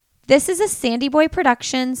This is a Sandy Boy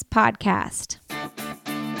Productions podcast.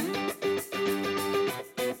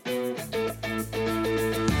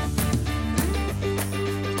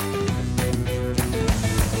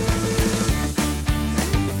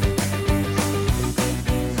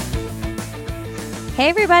 Hey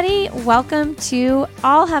everybody, welcome to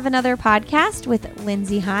I'll Have Another Podcast with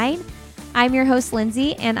Lindsay Hine. I'm your host,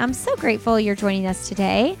 Lindsay, and I'm so grateful you're joining us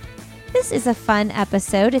today. This is a fun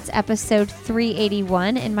episode. It's episode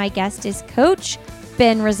 381, and my guest is Coach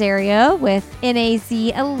Ben Rosario with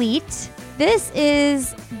NAZ Elite. This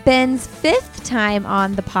is Ben's fifth time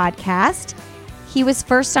on the podcast. He was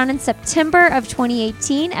first on in September of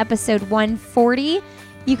 2018, episode 140.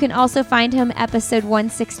 You can also find him episode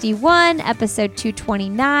 161, episode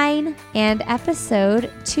 229, and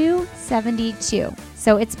episode 272.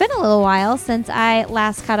 So it's been a little while since I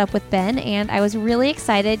last caught up with Ben, and I was really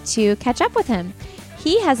excited to catch up with him.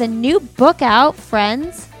 He has a new book out,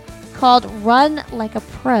 friends, called Run Like a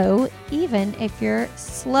Pro, even if you're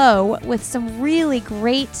slow, with some really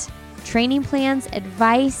great training plans,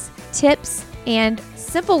 advice, tips, and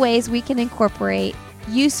simple ways we can incorporate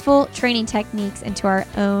useful training techniques into our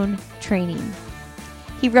own training.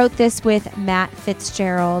 He wrote this with Matt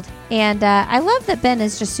Fitzgerald, and I love that Ben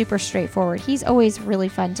is just super straightforward. He's always really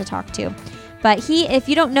fun to talk to. But if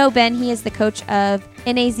you don't know Ben, he is the coach of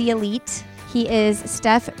NAZ Elite. He is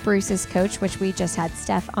Steph Bruce's coach, which we just had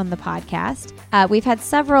Steph on the podcast. We've had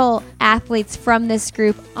several athletes from this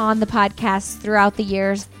group on the podcast throughout the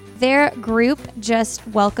years. Their group just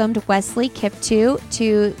welcomed Wesley Kiptoo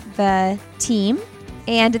to the team.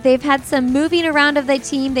 And they've had some moving around of the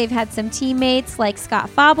team. They've had some teammates like Scott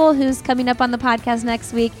Fauble, who's coming up on the podcast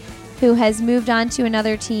next week, who has moved on to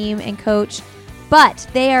another team and coach. But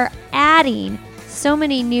they are adding so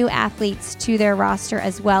many new athletes to their roster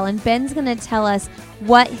as well. And Ben's going to tell us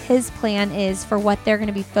what his plan is for what they're going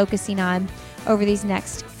to be focusing on over these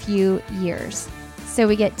next few years. So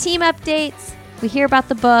we get team updates, we hear about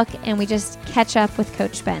the book, and we just catch up with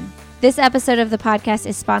Coach Ben. This episode of the podcast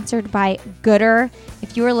is sponsored by Goodr.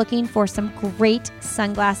 If you are looking for some great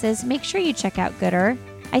sunglasses, make sure you check out Goodr.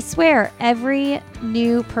 I swear, every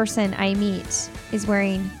new person I meet is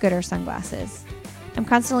wearing Goodr sunglasses. I'm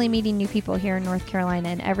constantly meeting new people here in North Carolina,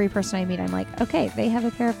 and every person I meet, I'm like, okay, they have a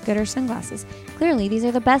pair of Goodr sunglasses. Clearly, these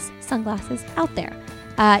are the best sunglasses out there.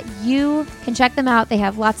 You can check them out. They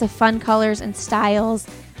have lots of fun colors and styles.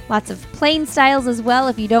 Lots of plain styles as well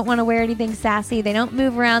if you don't want to wear anything sassy. They don't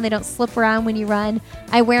move around. They don't slip around when you run.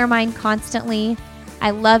 I wear mine constantly. I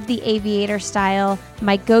love the aviator style.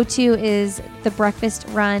 My go-to is the breakfast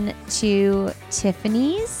run to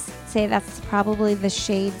Tiffany's. I'd say that's probably the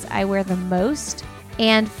shades I wear the most.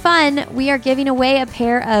 And fun, we are giving away a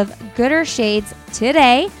pair of Goodr shades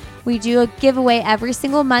today. We do a giveaway every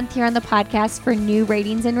single month here on the podcast for new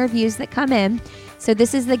ratings and reviews that come in. So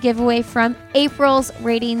this is the giveaway from April's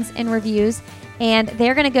ratings and reviews, and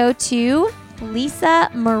they're going to go to Lisa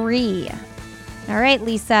Marie. All right,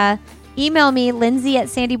 Lisa, email me,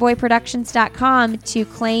 lindsay@sandyboyproductions.com to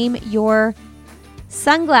claim your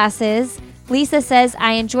sunglasses. Lisa says,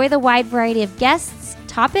 I enjoy the wide variety of guests,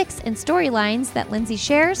 topics, and storylines that Lindsay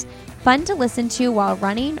shares. Fun to listen to while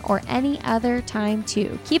running or any other time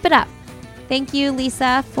too. Keep it up. Thank you,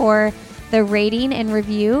 Lisa, for the rating and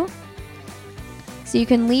review. So you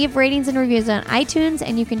can leave ratings and reviews on iTunes,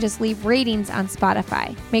 and you can just leave ratings on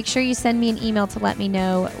Spotify. Make sure you send me an email to let me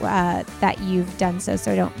know that you've done so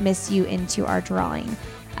I don't miss you into our drawing.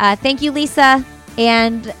 Thank you, Lisa.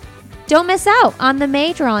 And don't miss out on the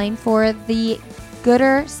May drawing for the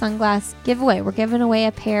Goodr sunglass giveaway. We're giving away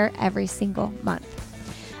a pair every single month.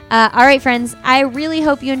 All right, friends. I really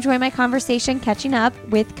hope you enjoy my conversation catching up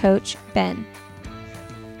with Coach Ben.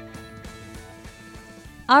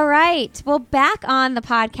 All right. Well, back on the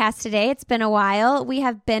podcast today. It's been a while. We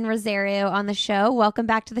have Ben Rosario on the show. Welcome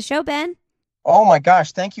back to the show, Ben. Oh my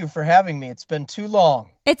gosh. Thank you for having me. It's been too long.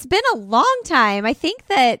 It's been a long time. I think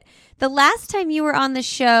that the last time you were on the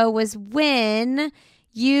show was when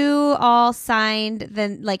you all signed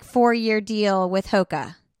the 4-year deal with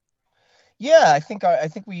Hoka. Yeah, I think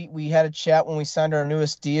we had a chat when we signed our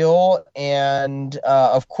newest deal. And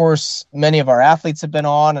of course, many of our athletes have been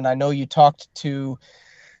on. And I know you talked to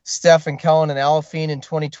Steph and Kellen and Aliphine in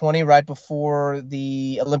 2020, right before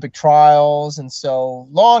the Olympic trials. And so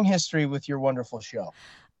long history with your wonderful show.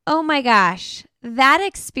 Oh my gosh. That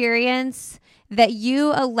experience that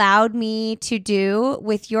you allowed me to do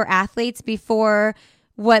with your athletes before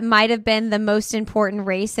what might have been the most important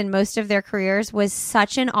race in most of their careers was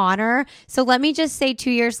such an honor. So let me just say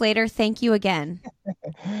 2 years later, thank you again.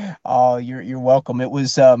 Oh, you're welcome. It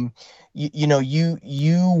was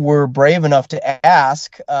you were brave enough to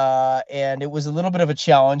ask, and it was a little bit of a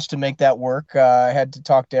challenge to make that work. I had to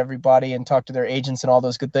talk to everybody and talk to their agents and all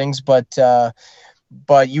those good things, but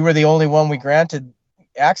you were the only one we granted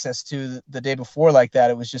access to the day before like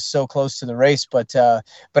that. It was just so close to the race, but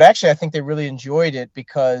actually I think they really enjoyed it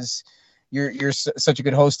because you're such a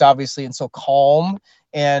good host, obviously, and so calm.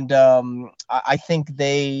 And I think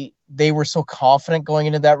they were so confident going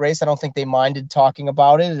into that race. I don't think they minded talking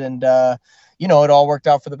about it, and it all worked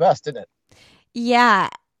out for the best, didn't it? Yeah.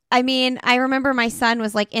 I mean, I remember my son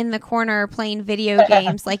was like in the corner playing video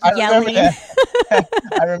games, like yelling.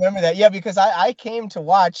 I remember that. Yeah, because I came to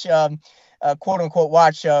watch, quote unquote,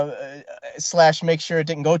 watch / make sure it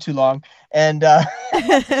didn't go too long. And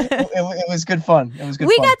it was good fun. It was good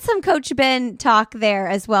fun. We got some Coach Ben talk there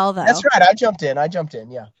as well, though. That's right. I jumped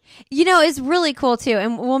in. Yeah. It's really cool, too.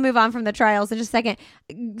 And we'll move on from the trials in just a second.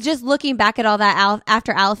 Just looking back at all that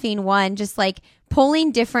after Aliphine won, just like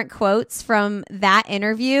pulling different quotes from that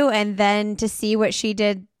interview and then to see what she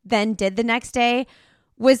did the next day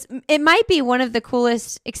it might be one of the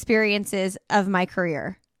coolest experiences of my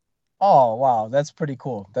career. Oh, wow. That's pretty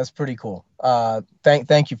cool.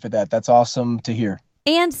 Thank you for that. That's awesome to hear.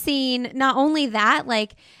 And seeing not only that,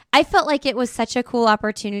 like I felt like it was such a cool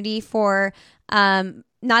opportunity for,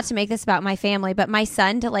 not to make this about my family, but my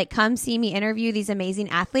son to like come see me interview these amazing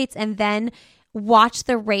athletes and then watch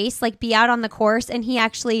the race, like be out on the course. And he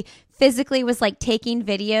actually physically was like taking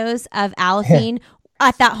videos of Aliphine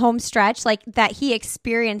at that home stretch, like that he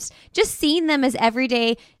experienced, just seeing them as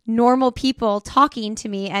everyday normal people talking to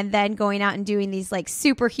me and then going out and doing these like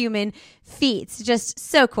superhuman feats. Just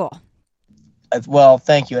so cool. Well,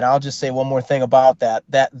 thank you. And I'll just say one more thing about that.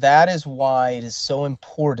 That is why it is so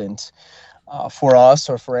important for us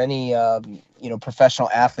or for any professional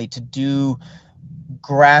athlete to do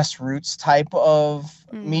grassroots type of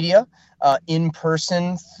media,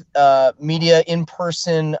 in-person media,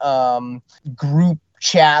 in-person group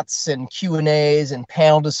chats and Q&As and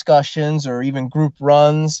panel discussions or even group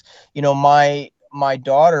runs. My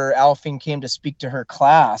daughter Aliphine came to speak to her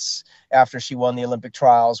class after she won the Olympic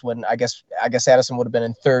trials when I guess Addison would have been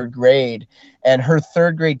in third grade, and her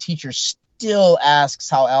third grade teacher still asks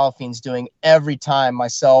how Aliphine's doing every time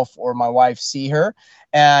myself or my wife see her.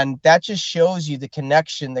 And that just shows you the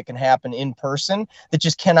connection that can happen in person that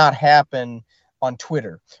just cannot happen on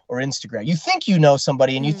Twitter or Instagram. You think you know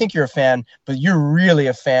somebody and you think you're a fan, but you're really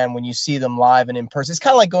a fan when you see them live and in person. It's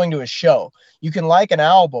kind of like going to a show. You can like an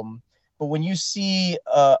album, but when you see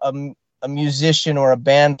a musician or a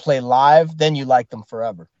band play live, then you like them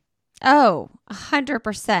forever. Oh,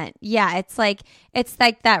 100%. Yeah, it's like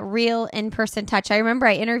that real in-person touch. I remember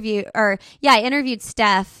I interviewed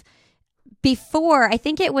Steph before, I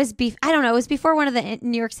think it was, I don't know, it was before one of the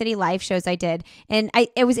New York City live shows I did. And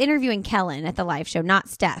it was interviewing Kellen at the live show, not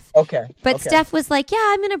Steph. Okay. But Steph was like, yeah,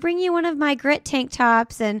 I'm going to bring you one of my grit tank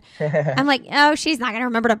tops. And I'm like, oh, she's not going to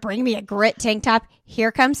remember to bring me a grit tank top.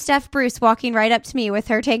 Here comes Steph Bruce walking right up to me with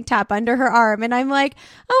her tank top under her arm. And I'm like,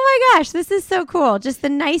 oh my gosh, this is so cool. Just the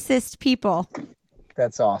nicest people.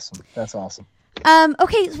 That's awesome.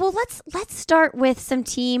 Okay, well, let's start with some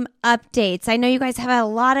team updates. I know you guys have a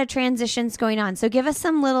lot of transitions going on, so give us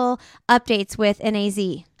some little updates with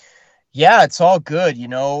NAZ. Yeah, it's all good.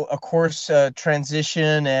 Of course,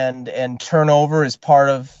 transition and turnover is part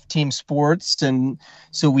of team sports. And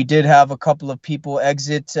so we did have a couple of people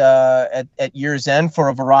exit at year's end for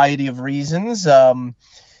a variety of reasons.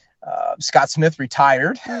 Scott Smith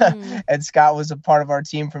retired and Scott was a part of our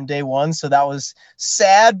team from day one. So that was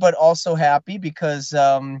sad, but also happy because,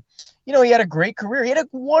 he had a great career. He had a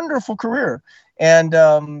wonderful career. And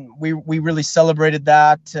we really celebrated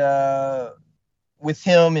that with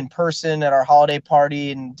him in person at our holiday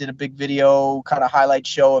party and did a big video kind of highlight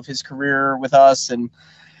show of his career with us. And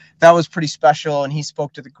that was pretty special. And he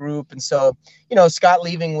spoke to the group. And so, Scott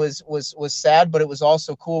leaving was sad, but it was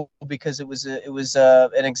also cool because it was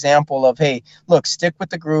an example of, hey, look, stick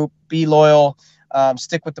with the group, be loyal,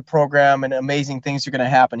 stick with the program, and amazing things are going to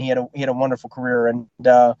happen. He had a wonderful career. And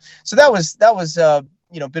so that was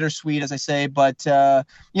bittersweet, as I say, but part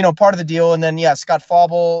of the deal. And then, Scott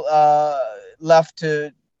Fauble left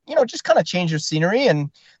to, just kind of change your scenery.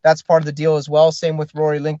 And that's part of the deal as well. Same with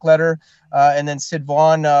Rory Linkletter. And then Sid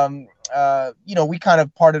Vaughn, we kind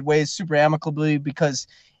of parted ways super amicably because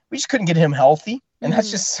we just couldn't get him healthy. And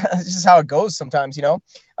that's just how it goes sometimes,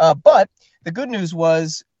 But the good news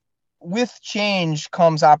was with change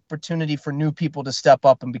comes opportunity for new people to step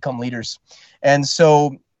up and become leaders. And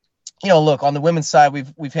so, look, on the women's side,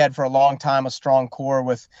 we've had for a long time a strong core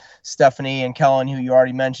with Stephanie and Kellen, who you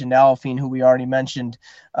already mentioned, Alphine, who we already mentioned,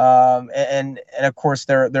 and of course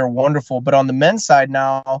they're wonderful. But on the men's side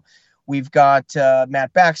now, we've got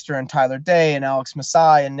Matt Baxter and Tyler Day and Alex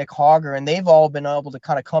Masai and Nick Hogger, and they've all been able to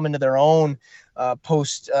kind of come into their own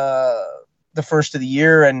post the first of the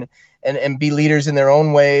year and be leaders in their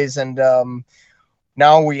own ways. And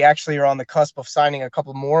now we actually are on the cusp of signing a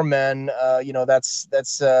couple more men.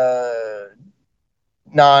 That's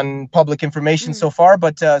non-public information so far,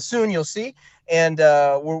 but soon you'll see. And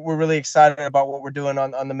we're really excited about what we're doing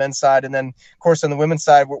on the men's side. And then, of course, on the women's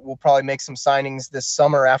side, we'll probably make some signings this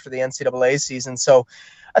summer after the NCAA season. So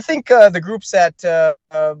I think the group's at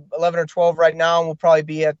 11 or 12 right now, and we'll probably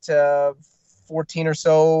be at 14 or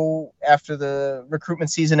so after the recruitment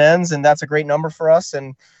season ends. And that's a great number for us.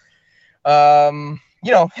 And,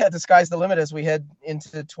 the sky's the limit as we head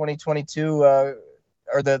into 2022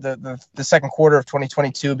 or the second quarter of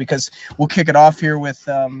 2022, because we'll kick it off here with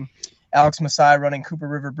Alex Masai running Cooper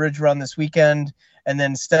River Bridge Run this weekend, and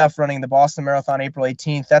then Steph running the Boston Marathon April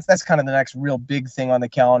 18th. That's kind of the next real big thing on the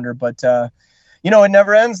calendar. But, it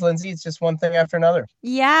never ends, Lindsay. It's just one thing after another.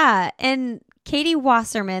 Yeah. And Katie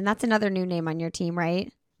Wasserman, that's another new name on your team,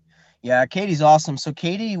 right? Yeah, Katie's awesome. So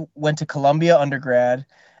Katie went to Columbia undergrad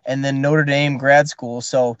and then Notre Dame grad school.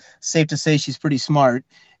 So safe to say she's pretty smart.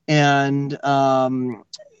 And,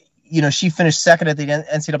 she finished second at the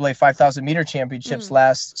NCAA 5,000 meter championships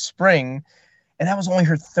last spring. And that was only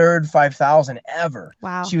her third 5,000 ever.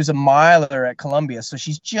 Wow. She was a miler at Columbia. So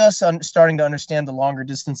she's just starting to understand the longer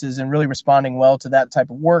distances and really responding well to that type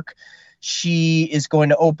of work. She is going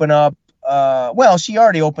to open up. She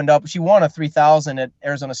already opened up. She won a 3,000 at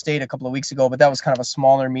Arizona State a couple of weeks ago, but that was kind of a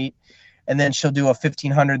smaller meet. And then she'll do a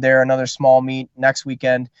 1,500 there, another small meet next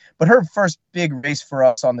weekend. But her first big race for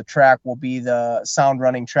us on the track will be the Sound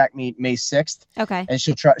Running track meet May 6th. Okay. And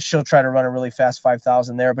she'll try to run a really fast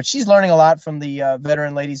 5,000 there. But she's learning a lot from the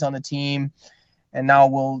veteran ladies on the team. And now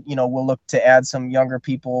we'll look to add some younger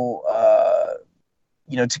people,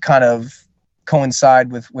 to kind of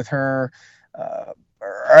coincide with her,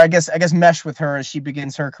 or I guess mesh with her as she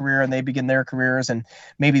begins her career and they begin their careers, and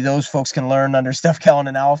maybe those folks can learn under Steph Kellen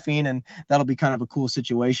and Alphine, and that'll be kind of a cool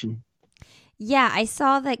situation. Yeah, I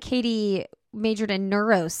saw that Katie majored in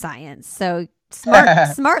neuroscience, so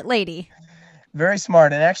smart lady. Very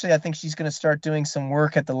smart, and actually, I think she's going to start doing some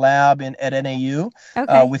work at the lab at NAU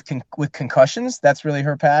with concussions. That's really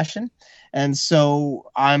her passion, and so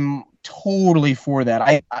I'm totally for that.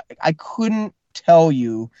 I couldn't tell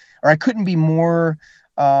you, or I couldn't be more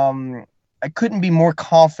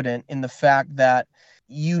confident in the fact that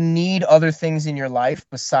you need other things in your life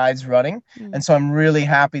besides running. And so I'm really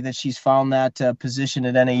happy that she's found that position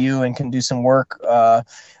at NAU and can do some work, because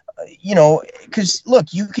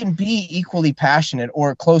look, you can be equally passionate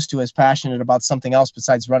or close to as passionate about something else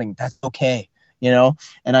besides running. That's okay.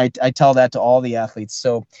 And I tell that to all the athletes.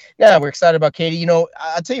 So yeah, we're excited about Katie. I'll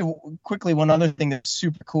tell you quickly, one other thing that's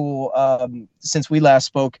super cool. Since we last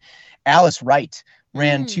spoke, Alice Wright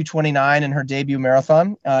ran 2:29 in her debut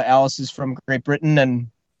marathon. Alice is from Great Britain, and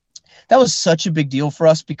that was such a big deal for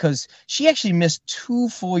us because she actually missed 2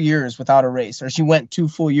 full years without a race, or she went 2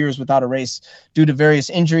 full years without a race due to various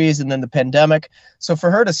injuries and then the pandemic. So for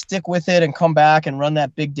her to stick with it and come back and run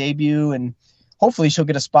that big debut, and hopefully she'll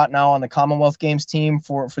get a spot now on the Commonwealth Games team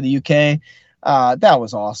for the UK. That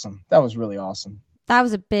was awesome. That was really awesome. That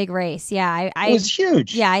was a big race. Yeah. It was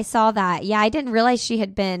huge. Yeah, I saw that. Yeah, I didn't realize she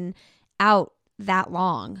had been out that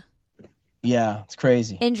long. Yeah, it's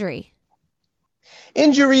crazy.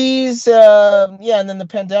 Injuries, and then the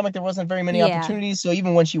pandemic, there wasn't very many opportunities. So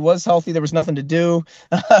even when she was healthy, there was nothing to do.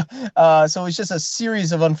 So it's just a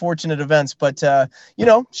series of unfortunate events. But,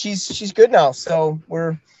 she's good now. So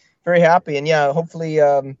we're very happy. And, yeah, hopefully,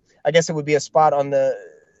 I guess it would be a spot on the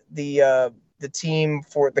team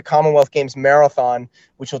for the Commonwealth Games Marathon,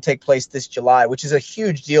 which will take place this July, which is a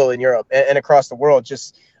huge deal in Europe and across the world.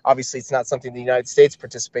 Just obviously, it's not something the United States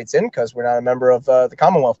participates in because we're not a member of the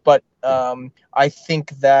Commonwealth. But I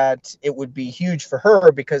think that it would be huge for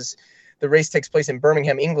her because the race takes place in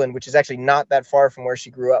Birmingham, England, which is actually not that far from where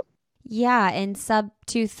she grew up. Yeah, in sub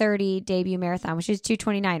 2:30 debut marathon, which is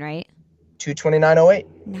 2:29, right? 2:29:08.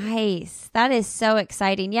 Nice. That is so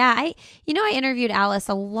exciting. Yeah, I interviewed Alice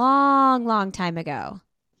a long time ago.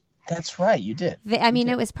 That's right, you did.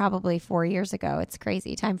 It was probably 4 years ago. It's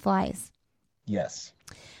crazy. Time flies. Yes.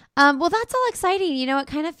 Well, that's all exciting. It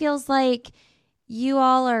kind of feels like you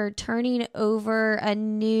all are turning over a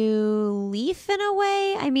new leaf in a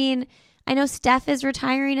way. I I know Steph is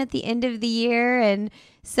retiring at the end of the year, and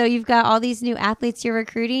so you've got all these new athletes you're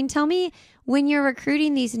recruiting. Tell me, when you're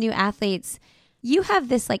recruiting these new athletes, you have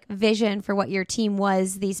this like vision for what your team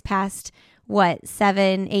was these past,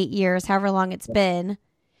 7, 8 years, however long it's been.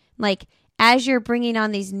 Like, as you're bringing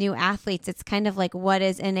on these new athletes, it's kind of like, what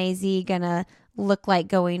is NAZ going to look like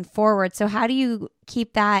going forward? So how do you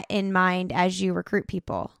keep that in mind as you recruit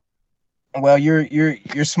people? Well,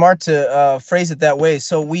 you're smart to phrase it that way.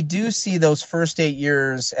 So we do see those first 8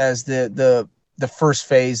 years as the first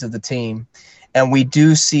phase of the team, and we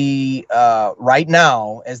do see right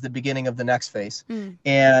now as the beginning of the next phase.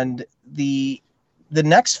 And the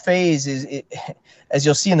next phase is, as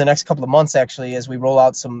you'll see in the next couple of months, actually, as we roll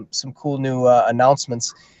out some cool new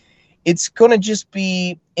announcements, it's going to just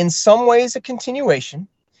be in some ways a continuation.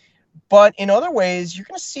 But in other ways, you're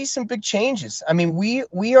going to see some big changes. I mean,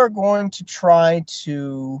 we are going to try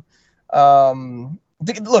to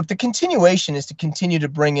look. The continuation is to continue to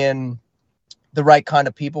bring in the right kind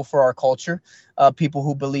of people for our culture, people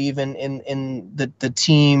who believe in the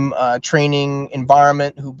team training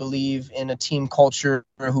environment, who believe in a team culture,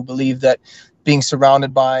 who believe that being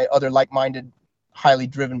surrounded by other like-minded, highly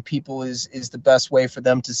driven people is the best way for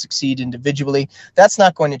them to succeed individually. That's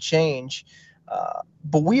not going to change.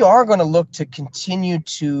 But we are going to look to continue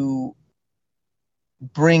to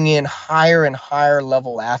bring in higher and higher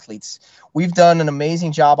level athletes. We've done an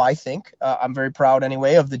amazing job, I think. I'm very proud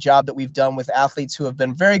anyway of the job that we've done with athletes who have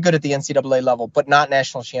been very good at the NCAA level, but not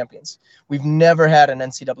national champions. We've never had an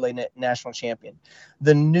NCAA national champion.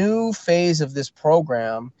 The new phase of this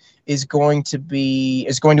program is going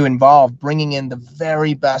to involve bringing in the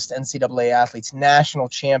very best NCAA athletes, national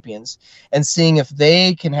champions, and seeing if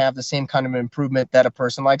they can have the same kind of improvement that a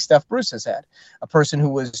person like Steph Bruce has had, a person who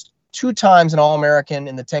was 2 times an All-American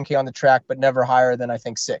in the 10K on the track, but never higher than, I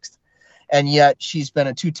think, 6th. And yet she's been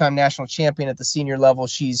a 2-time national champion at the senior level.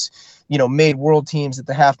 She's, made world teams at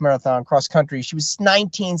the half marathon, cross country. She was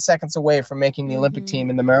 19 seconds away from making the Olympic team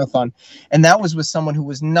in the marathon. And that was with someone who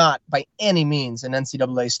was not by any means an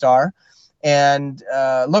NCAA star. And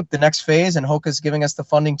look, the next phase, and Hoka's giving us the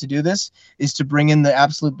funding to do this, is to bring in the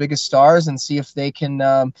absolute biggest stars and see if they can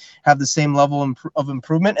have the same level of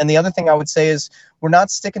improvement. And the other thing I would say is we're not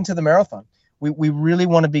sticking to the marathon. We really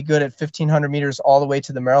want to be good at 1,500 meters all the way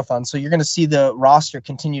to the marathon. So you're going to see the roster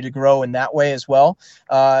continue to grow in that way as well,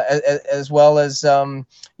 as well as,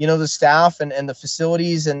 the staff and the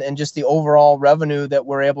facilities and just the overall revenue that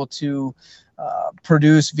we're able to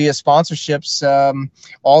produce via sponsorships.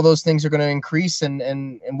 All those things are going to increase,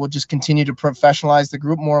 and we'll just continue to professionalize the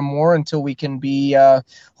group more and more until we can be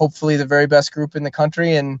hopefully the very best group in the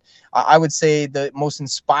country. And I would say the most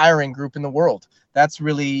inspiring group in the world. That's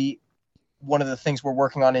really one of the things we're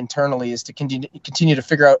working on internally, is to continue to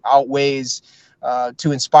figure out ways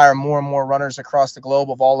to inspire more and more runners across the globe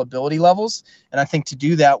of all ability levels. And I think to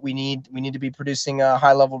do that, we need to be producing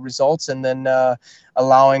high level results, and then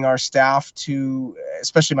allowing our staff to,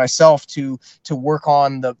 especially myself, to work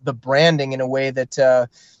on the branding in a way that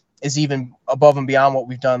is even above and beyond what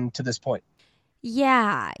we've done to this point.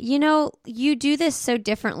 Yeah. You do this so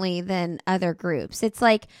differently than other groups. It's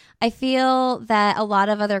like, I feel that a lot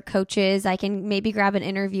of other coaches, I can maybe grab an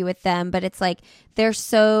interview with them, but it's like they're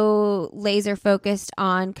so laser focused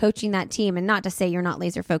on coaching that team. And not to say you're not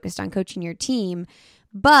laser focused on coaching your team,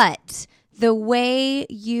 but the way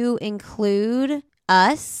you include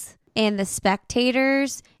us and the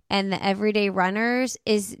spectators and the everyday runners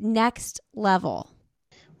is next level.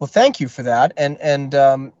 Well, thank you for that. And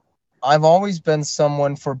I've always been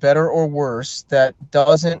someone, for better or worse, that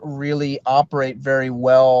doesn't really operate very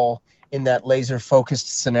well in that laser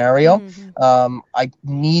focused scenario. I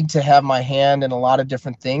need to have my hand in a lot of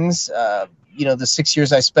different things. The 6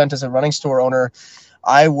 years I spent as a running store owner,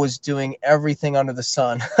 I was doing everything under the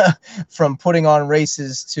sun, from putting on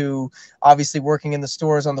races to obviously working in the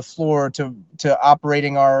stores on the floor to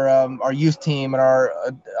operating our youth team and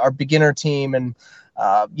our beginner team, and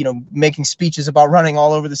making speeches about running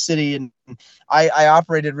all over the city. And I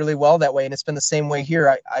operated really well that way. And it's been the same way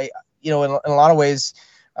here. I in a lot of ways,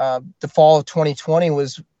 the fall of 2020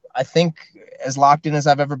 was, I think, as locked in as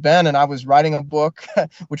I've ever been. And I was writing a book,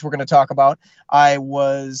 which we're going to talk about. I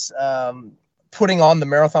was putting on the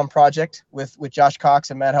Marathon Project with Josh Cox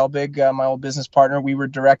and Matt Helbig, my old business partner. We were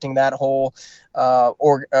directing that whole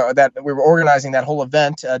we were organizing that whole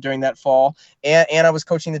event during that fall, and I was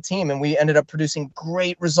coaching the team, and we ended up producing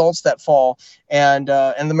great results that fall. And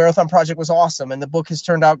the Marathon Project was awesome, and the book has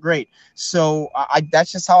turned out great. So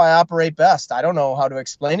that's just how I operate best. I don't know how to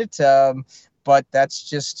explain it, but that's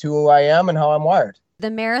just who I am and how I'm wired.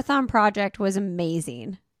 The Marathon Project was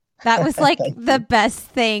amazing. That was like the best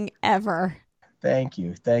thing ever. Thank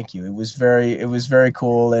you. Thank you. It was very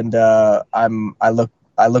cool. And I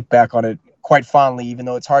look back on it quite fondly, even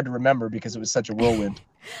though it's hard to remember because it was such a whirlwind.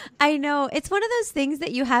 I know. It's one of those things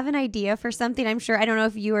that you have an idea for something. I'm sure, I don't know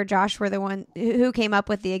if you or Josh were the one who came up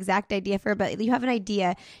with the exact idea for it, but you have an idea.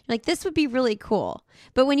 You're like, this would be really cool.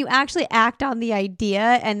 But when you actually act on the idea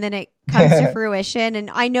and then it comes to fruition,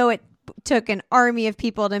 and I know it took an army of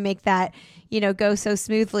people to make that, go so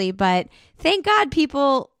smoothly, but thank God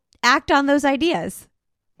people act on those ideas.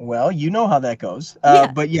 Well, you know how that goes.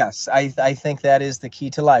 Yeah. But yes, I think that is the key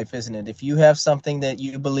to life, isn't it? If you have something that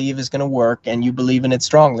you believe is going to work and you believe in it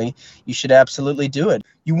strongly, you should absolutely do it.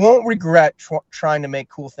 You won't regret trying to make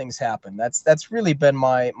cool things happen. That's really been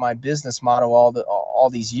my business motto all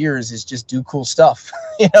these years, is just do cool stuff.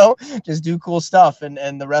 Just do cool stuff,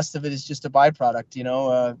 and the rest of it is just a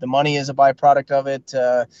byproduct. The money is a byproduct of it.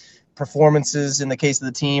 Performances in the case of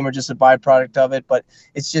the team are just a byproduct of it, but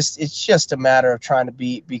it's just a matter of trying to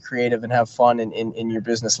be creative and have fun in your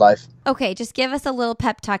business life. Okay, just give us a little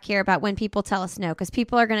pep talk here about when people tell us no, because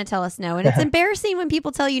people are going to tell us no, and it's embarrassing when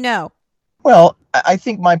people tell you no. Well, I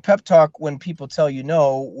think my pep talk when people tell you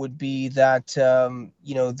no would be that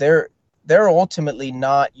they're ultimately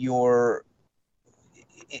not you're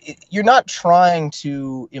not trying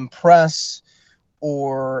to impress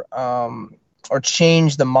or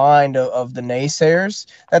change the mind of the naysayers.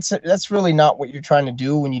 That's really not what you're trying to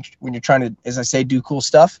do when you're trying to, as I say, do cool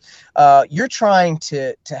stuff. You're trying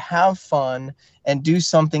to have fun and do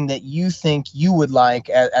something that you think you would like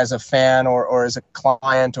as a fan or as a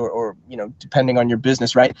client or depending on your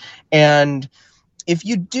business, right? And if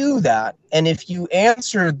you do that, and if you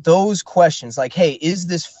answer those questions like, hey, is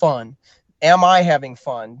this fun? Am I having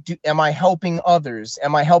fun? Am I helping others?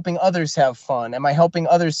 Am I helping others have fun? Am I helping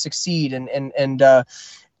others succeed? And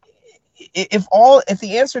if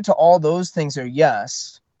the answer to all those things are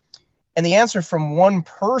yes, and the answer from one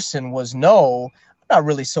person was no, I'm not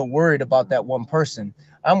really so worried about that one person.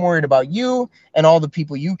 I'm worried about you and all the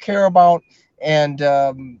people you care about, and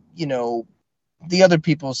the other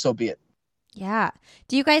people. So be it. Yeah.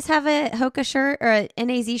 Do you guys have a Hoka shirt or an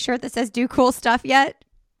NAZ shirt that says "Do cool stuff" yet?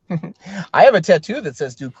 I have a tattoo that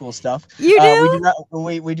says "Do cool stuff." You do?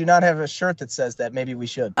 We do not have a shirt that says that. Maybe we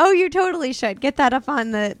should. Oh, you totally should. Get that up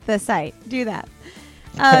on the site. Do that.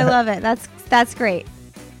 Oh, I love it. That's great.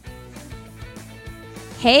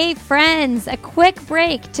 Hey friends, a quick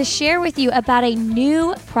break to share with you about a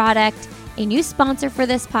new product, a new sponsor for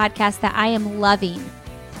this podcast that I am loving,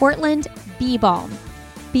 Portland Bee Balm.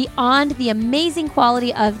 Beyond the amazing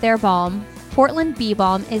quality of their balm, Portland Bee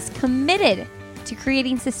Balm is committed to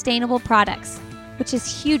creating sustainable products, which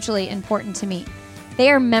is hugely important to me. They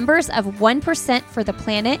are members of 1% for the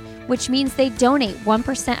Planet, which means they donate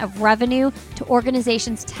 1% of revenue to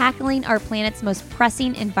organizations tackling our planet's most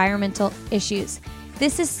pressing environmental issues.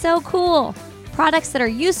 This is so cool. Products that are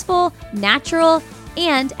useful, natural,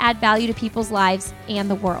 and add value to people's lives and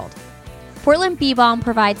the world. Portland Bee Balm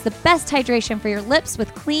provides the best hydration for your lips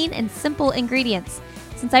with clean and simple ingredients.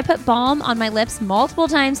 Since I put balm on my lips multiple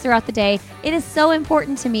times throughout the day, it is so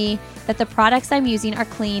important to me that the products I'm using are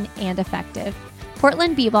clean and effective.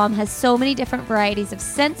 Portland Bee Balm has so many different varieties of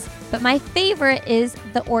scents, but my favorite is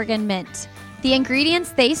the Oregon Mint. The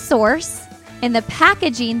ingredients they source and the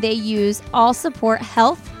packaging they use all support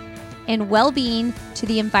health and well-being to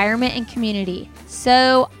the environment and community.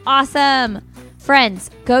 So awesome!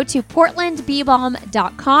 Friends, go to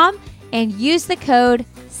portlandbeebalm.com and use the code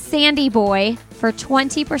SANDYBOY for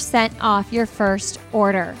 20% off your first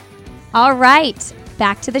order. All right,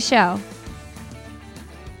 back to the show.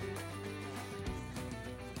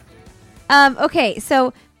 Okay,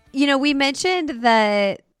 so we mentioned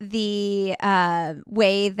the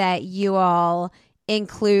way that you all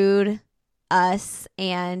include us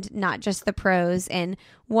and not just the pros, and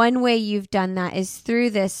one way you've done that is through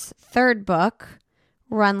this third book,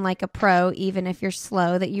 Run Like a Pro, Even If You're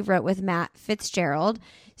Slow, that you wrote with Matt Fitzgerald.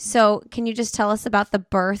 So can you just tell us about the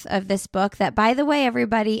birth of this book that, by the way,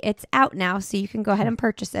 everybody, it's out now, so you can go ahead and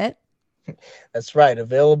purchase it. That's right.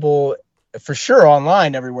 Available for sure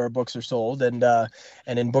online everywhere books are sold, and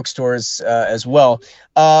in bookstores as well.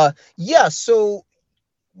 So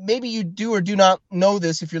maybe you do or do not know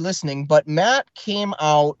this if you're listening, but Matt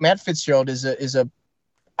Fitzgerald is a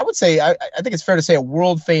I would say, I think it's fair to say, a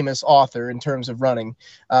world famous author in terms of running.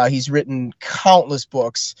 He's written countless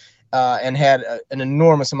books and had an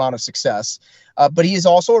enormous amount of success. But he is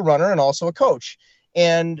also a runner and also a coach.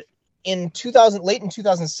 And late in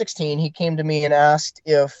 2016, he came to me and asked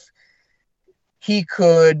if he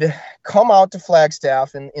could come out to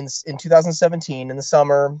Flagstaff in 2017 in the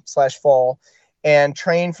summer/fall and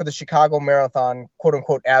train for the Chicago Marathon, quote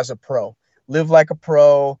unquote, as a pro. Live like a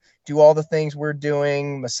pro, do all the things we're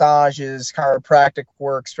doing, massages, chiropractic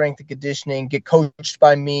work, strength and conditioning, get coached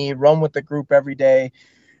by me, run with the group every day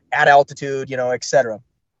at altitude, etc.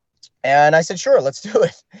 And I said, sure, let's do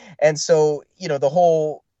it. And so, the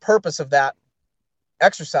whole purpose of that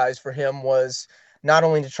exercise for him was not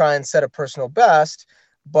only to try and set a personal best,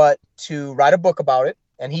 but to write a book about it.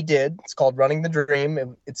 And he did. It's called Running the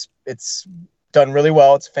Dream. It's done really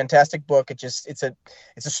well. It's a fantastic book. It's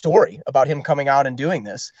a story about him coming out and doing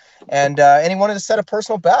this. And he wanted to set a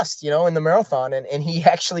personal best, in the marathon. And he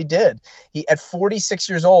actually did. He, at 46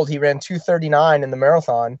 years old, he ran 2:39 in the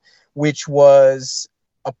marathon, which was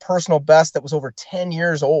a personal best that was over 10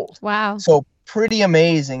 years old. Wow. So pretty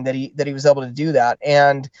amazing that he was able to do that.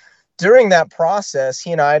 And during that process,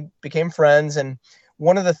 he and I became friends. And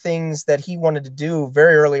one of the things that he wanted to do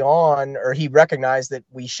very early on, or he recognized that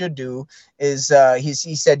we should do, is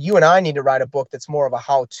he said, you and I need to write a book that's more of a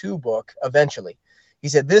how-to book eventually. He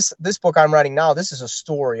said, this book I'm writing now, this is a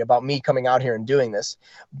story about me coming out here and doing this.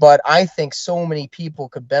 But I think so many people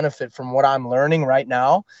could benefit from what I'm learning right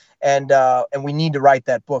now. And we need to write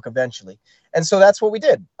that book eventually. And so that's what we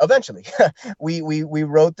did eventually. we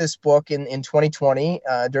wrote this book in 2020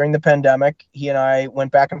 during the pandemic. He and I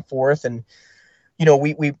went back and forth, and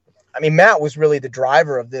Matt was really the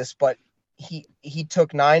driver of this, but he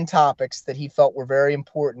took 9 topics that he felt were very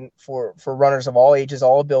important for runners of all ages,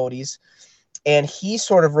 all abilities. And he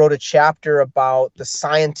sort of wrote a chapter about the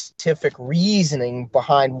scientific reasoning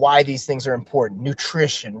behind why these things are important: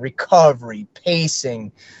 nutrition, recovery,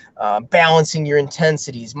 pacing, balancing your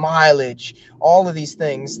intensities, mileage, all of these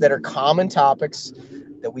things that are common topics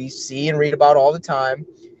that we see and read about all the time.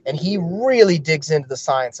 And he really digs into the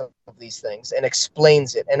science of these things and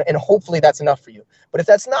explains it. And hopefully that's enough for you. But if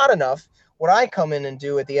that's not enough, what I come in and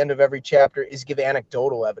do at the end of every chapter is give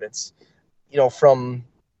anecdotal evidence, from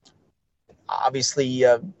obviously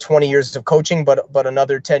 20 years of coaching, but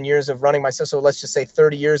another 10 years of running myself. So let's just say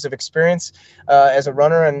 30 years of experience as a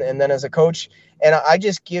runner and then as a coach. And I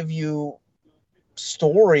just give you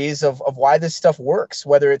stories of why this stuff works,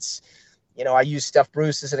 whether it's, I use Steph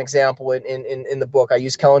Bruce as an example in the book. I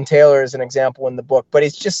use Kellen Taylor as an example in the book. But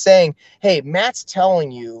it's just saying, hey, Matt's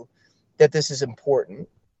telling you that this is important.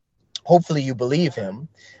 Hopefully you believe him.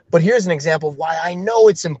 But here's an example of why I know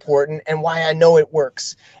it's important and why I know it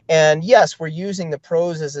works. And yes, we're using the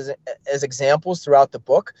pros as examples throughout the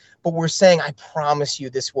book, but we're saying, I promise you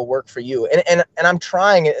this will work for you. And I'm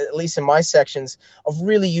trying, at least in my sections, of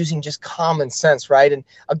really using just common sense, right? And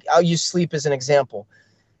I'll use sleep as an example.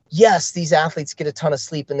 Yes, these athletes get a ton of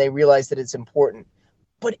sleep and they realize that it's important,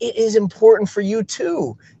 but it is important for you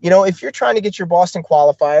too. If you're trying to get your Boston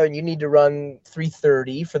qualifier and you need to run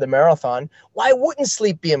 3:30 for the marathon, why wouldn't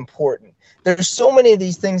sleep be important? There's so many of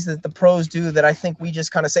these things that the pros do that I think we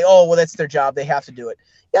just kind of say, oh, well, that's their job, they have to do it.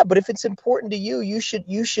 Yeah, but if it's important to you, you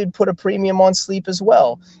should put a premium on sleep as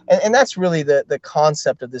well. And that's really the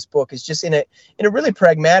concept of this book, is just in a really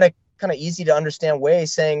pragmatic, kind of easy to understand way,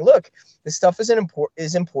 saying, look, this stuff is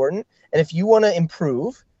important. And if you want to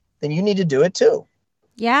improve, then you need to do it too.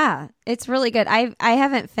 Yeah, it's really good. I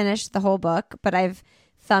haven't finished the whole book, but I've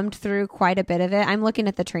thumbed through quite a bit of it. I'm looking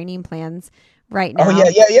at the training plans right now. Oh,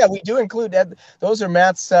 yeah. We do include that. Those are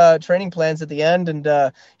Matt's training plans at the end,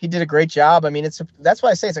 and he did a great job. I mean, that's why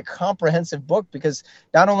I say it's a comprehensive book, because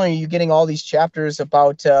not only are you getting all these chapters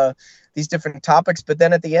about these different topics, but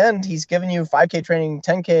then at the end, he's giving you 5K training,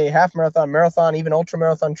 10K, half marathon, even ultra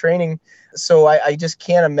marathon training. So I just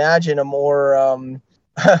can't imagine a more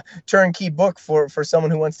turnkey book for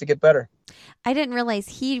someone who wants to get better. I didn't realize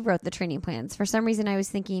he wrote the training plans. For some reason, I was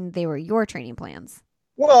thinking they were your training plans.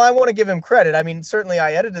 Well, I want to give him credit. I mean, certainly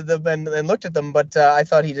I edited them and looked at them, but I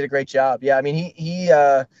thought he did a great job. Yeah, I mean,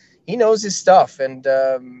 he knows his stuff, and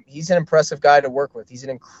he's an impressive guy to work with. He's an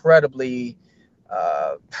incredibly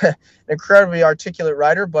articulate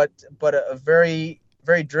writer, but a very,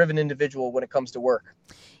 very driven individual when it comes to work.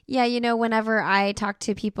 Yeah, whenever I talk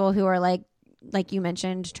to people who are like you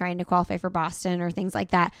mentioned, trying to qualify for Boston or things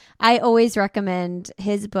like that, I always recommend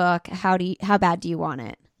his book, How Bad Do You Want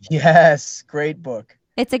It? Yes, great book.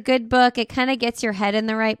 It's a good book. It kind of gets your head in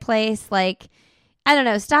the right place. Like, I don't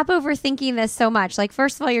know, stop overthinking this so much. Like,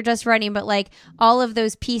 first of all, you're just running, but like all of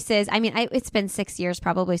those pieces. I mean, it's been 6 years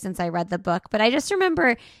probably since I read the book, but I just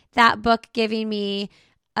remember that book giving me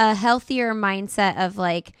a healthier mindset of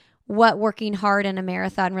like what working hard in a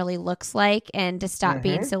marathon really looks like, and to stop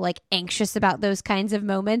being so like anxious about those kinds of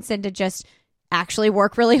moments and to just actually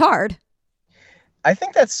work really hard. I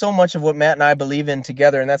think that's so much of what Matt and I believe in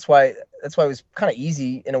together. And that's why it was kind of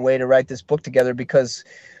easy in a way to write this book together, because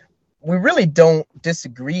we really don't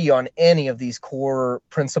disagree on any of these core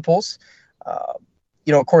principles.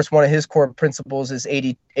 Of course, one of his core principles is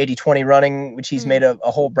 80-20 running, which he's made a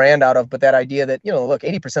whole brand out of. But that idea that, look,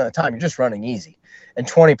 80% of the time you're just running easy and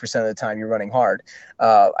 20% of the time you're running hard.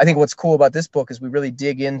 I think what's cool about this book is we really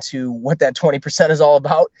dig into what that 20% is all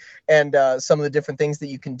about and some of the different things that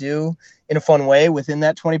you can do in a fun way within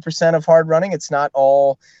that 20% of hard running. It's not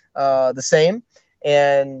all the same.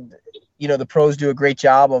 And, the pros do a great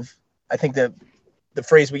job of, I think the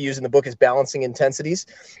phrase we use in the book is balancing intensities.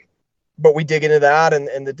 But we dig into that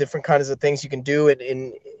and the different kinds of things you can do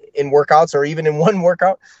in workouts or even in one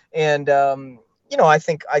workout. And, I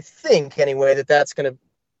think anyway, that's going to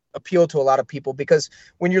appeal to a lot of people, because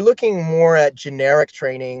when you're looking more at generic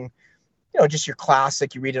training, just your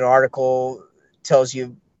classic, you read an article, tells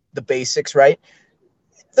you the basics, right?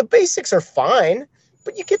 The basics are fine,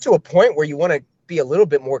 but you get to a point where you want to be a little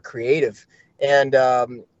bit more creative. And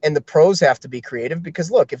the pros have to be creative,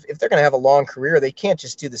 because look, if they're going to have a long career, they can't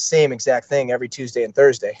just do the same exact thing every Tuesday and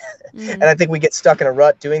Thursday. And I think we get stuck in a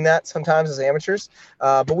rut doing that sometimes as amateurs.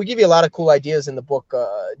 But we give you a lot of cool ideas in the book,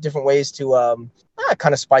 different ways to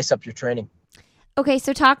kind of spice up your training. Okay,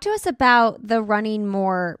 so talk to us about the running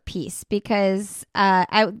more piece, because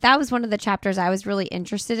that was one of the chapters I was really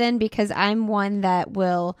interested in, because I'm one that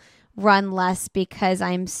will run less because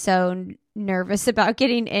I'm so nervous about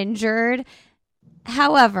getting injured.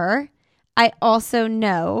 However, I also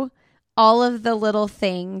know all of the little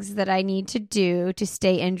things that I need to do to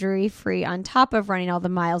stay injury free on top of running all the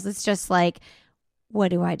miles. It's just like, what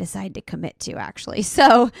do I decide to commit to, actually?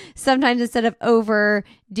 So sometimes instead of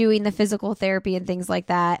overdoing the physical therapy and things like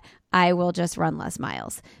that, I will just run less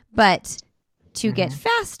miles. But to get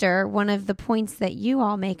faster, one of the points that you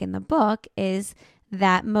all make in the book is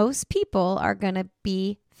that most people are going to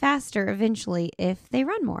be faster eventually if they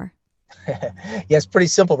run more. Yeah, it's pretty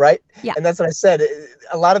simple, right? Yeah. And that's what I said.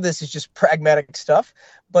 A lot of this is just pragmatic stuff.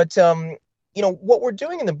 But, what we're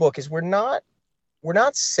doing in the book is we're not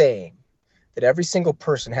saying that every single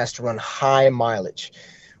person has to run high mileage.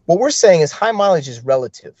 What we're saying is high mileage is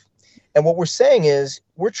relative. And what we're saying is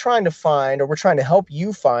we're trying to help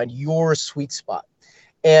you find your sweet spot.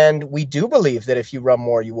 And we do believe that if you run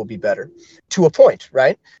more, you will be better to a point,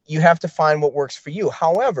 right? You have to find what works for you.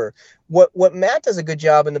 However, what Matt does a good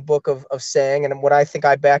job in the book of saying, and what I think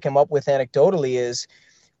I back him up with anecdotally, is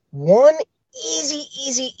one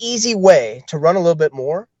easy way to run a little bit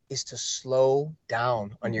more is to slow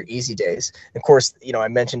down on your easy days. Of course, I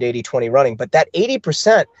mentioned 80-20 running, but that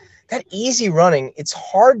 80%, that easy running, it's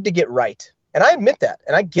hard to get right. And I admit that,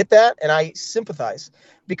 and I get that, and I sympathize,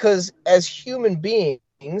 because as human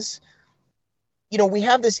beings, we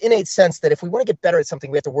have this innate sense that if we want to get better at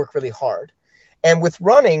something, we have to work really hard. And with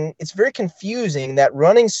running, it's very confusing that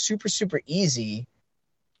running super, super easy,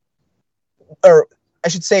 or I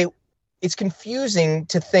should say, it's confusing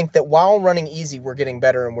to think that while running easy, we're getting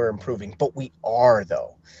better and we're improving. But we are,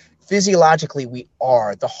 though. Physiologically, we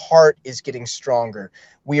are. The heart is getting stronger.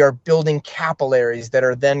 We are building capillaries that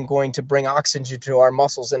are then going to bring oxygen to our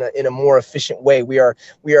muscles in a more efficient way. We are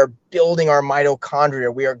building our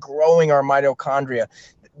mitochondria. We are growing our mitochondria.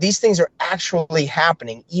 These things are actually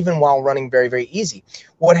happening even while running very, very easy.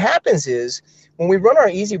 What happens is when we run our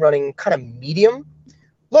easy running kind of medium,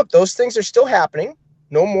 look, those things are still happening.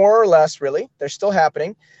 No more or less, really. They're still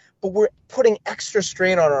happening. But we're putting extra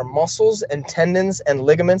strain on our muscles and tendons and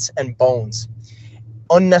ligaments and bones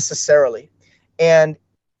unnecessarily. And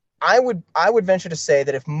I would venture to say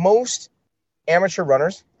that if most amateur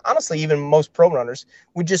runners, honestly, even most pro runners,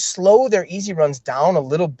 would just slow their easy runs down a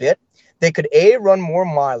little bit, they could A, run more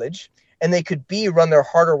mileage, and they could B, run their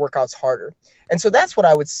harder workouts harder. And so that's what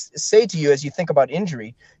I would say to you as you think about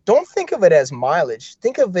injury. Don't think of it as mileage.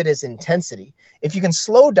 Think of it as intensity. If you can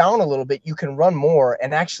slow down a little bit, you can run more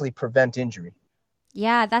and actually prevent injury.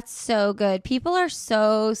 Yeah, that's so good. People are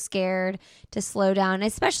so scared to slow down,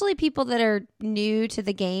 especially people that are new to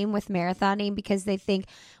the game with marathoning, because they think,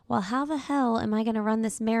 well, how the hell am I going to run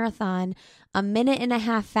this marathon a minute and a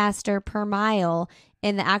half faster per mile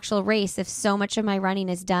in the actual race if so much of my running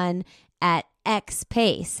is done at X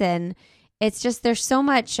pace? And it's just, there's so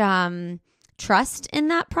much trust in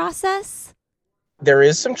that process. There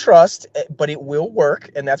is some trust, but it will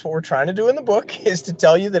work. And that's what we're trying to do in the book, is to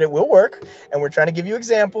tell you that it will work. And we're trying to give you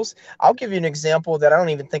examples. I'll give you an example that I don't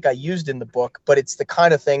even think I used in the book, but it's the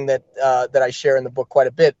kind of thing that I share in the book quite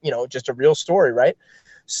a bit, just a real story, right?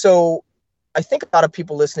 So I think a lot of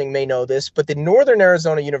people listening may know this, but the Northern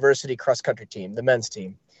Arizona University cross country team, the men's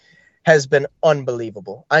team, has been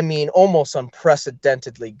unbelievable. I mean, almost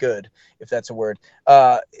unprecedentedly good, if that's a word.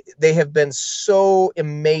 They have been so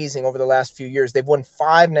amazing over the last few years. They've won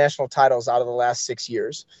 5 national titles out of the last 6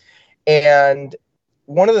 years. And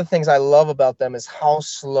one of the things I love about them is how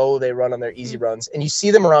slow they run on their easy runs. And you see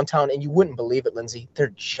them around town and you wouldn't believe it, Lindsay.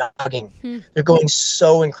 They're jogging. They're going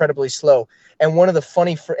so incredibly slow. And one of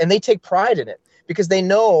the and they take pride in it because they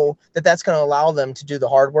know that that's going to allow them to do the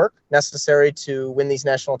hard work necessary to win these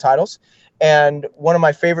national titles. And one of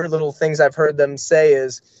my favorite little things I've heard them say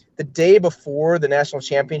is the day before the national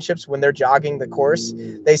championships, when they're jogging the course,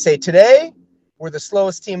 they say, today, we're the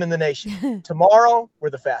slowest team in the nation. Tomorrow, we're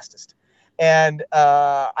the fastest. And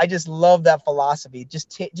I just love that philosophy,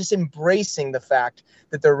 just embracing the fact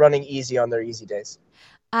that they're running easy on their easy days.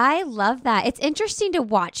 I love that. It's interesting to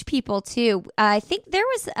watch people too. I think there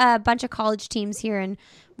was a bunch of college teams here in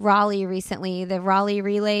Raleigh recently. The Raleigh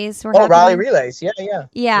Relays were Raleigh Relays.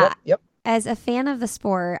 Yeah. Yep. As a fan of the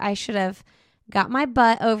sport, I should have got my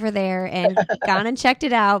butt over there and gone and checked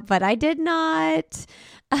it out, but I did not.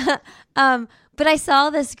 But I saw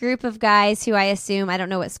this group of guys who I assume, I don't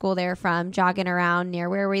know what school they're from, jogging around near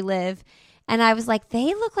where we live. And I was like,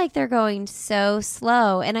 they look like they're going so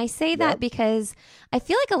slow. And I say that because I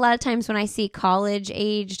feel like a lot of times when I see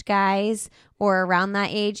college-aged guys or around that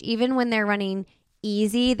age, even when they're running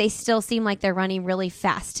easy, they still seem like they're running really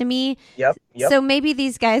fast to me. Yep. So maybe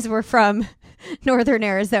these guys were from northern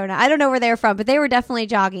Arizona. I don't know where they're from, but they were definitely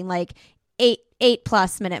jogging like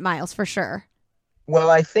 8+ minute miles for sure. Well,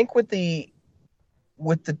 I think with the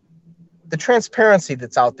transparency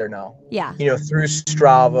that's out there now, through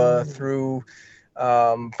Strava, through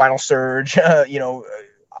Final Surge,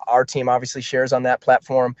 our team obviously shares on that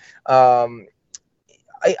platform.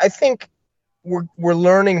 I think we're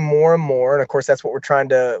learning more and more, and of course that's what we're trying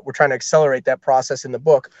to accelerate that process in the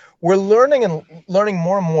book. We're learning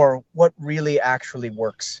more and more what really actually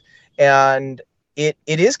works, and it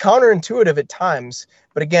is counterintuitive at times,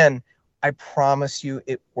 but again, I promise you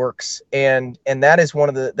it works. And that is one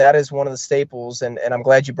of the staples. And I'm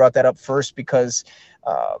glad you brought that up first, because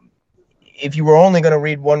if you were only going to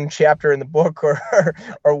read one chapter in the book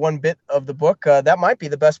or one bit of the book, that might be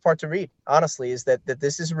the best part to read, honestly, is that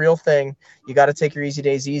this is a real thing. You got to take your easy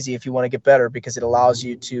days easy if you want to get better, because it allows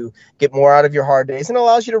you to get more out of your hard days and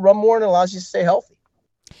allows you to run more and allows you to stay healthy.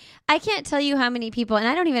 I can't tell you how many people, and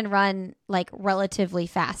I don't even run like relatively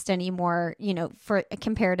fast anymore, for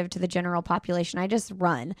comparative to the general population. I just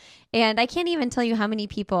run. And I can't even tell you how many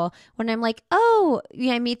people, when I'm like,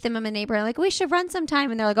 I meet them, I'm a neighbor, I'm like, we should run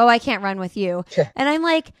sometime. And they're like, I can't run with you. And I'm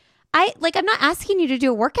like, I'm not asking you to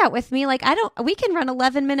do a workout with me. Like, we can run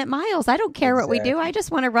 11-minute miles. I don't care what we do. I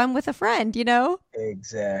just want to run with a friend,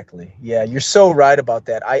 Exactly. Yeah. You're so right about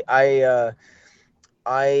that.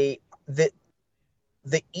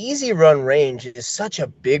 The easy run range is such a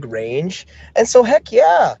big range. And so heck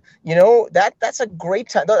yeah, that's a great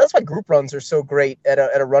time. That's why group runs are so great at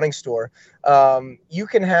a running store. You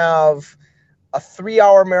can have a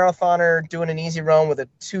 3-hour marathoner doing an easy run with a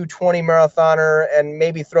 2:20 marathoner and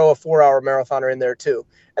maybe throw a 4-hour marathoner in there too.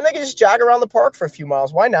 And they can just jog around the park for a few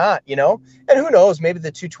miles. Why not? And who knows, maybe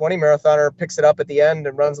the 2:20 marathoner picks it up at the end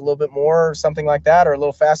and runs a little bit more or something like that, or a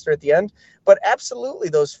little faster at the end. But absolutely,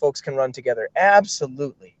 those folks can run together.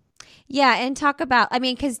 Absolutely. Yeah. And talk about,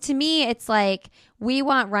 because to me, it's like we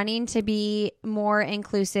want running to be more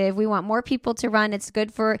inclusive. We want more people to run. It's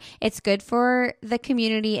good for the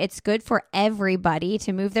community. It's good for everybody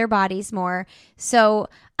to move their bodies more. So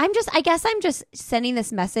I guess I'm just sending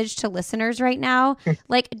this message to listeners right now.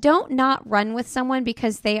 Like, don't not run with someone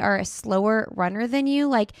because they are a slower runner than you.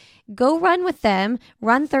 Like, go run with them,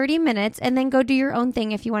 run 30 minutes, and then go do your own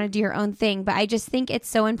thing if you want to do your own thing. But I just think it's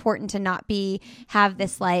so important to not have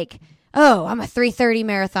this like, I'm a 3:30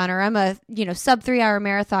 marathoner. I'm a, sub 3-hour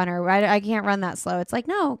marathoner. I can't run that slow. It's like,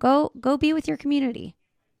 no, go be with your community.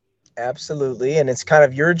 Absolutely. And it's kind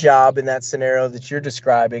of your job in that scenario that you're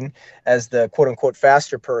describing as the quote unquote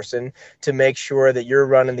faster person to make sure that you're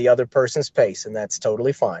running the other person's pace. And that's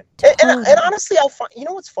totally fine. And honestly,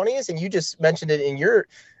 what's funny is, and you just mentioned it in your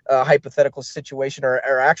hypothetical situation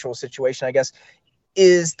or actual situation, I guess,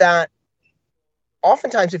 is that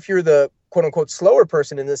oftentimes if you're the quote unquote slower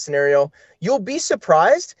person in this scenario, you'll be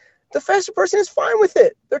surprised. The faster person is fine with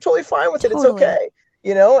it. They're totally fine with it. It's okay.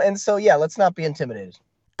 And so, yeah, let's not be intimidated.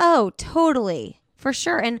 Oh, totally. For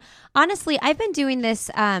sure. And honestly, I've been doing this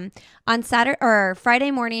on Saturday or Friday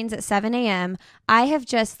mornings at 7 a.m. I have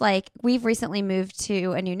just we've recently moved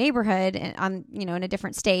to a new neighborhood in a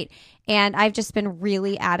different state. And I've just been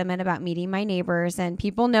really adamant about meeting my neighbors, and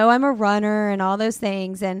people know I'm a runner and all those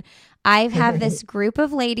things. And I have this group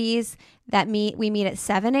of ladies that we meet at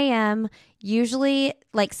 7 a.m. Usually,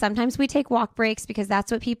 like sometimes we take walk breaks because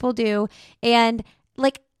that's what people do. And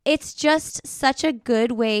like, it's just such a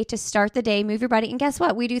good way to start the day, move your body. And guess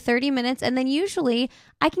what? We do 30 minutes. And then usually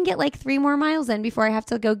I can get like 3 more miles in before I have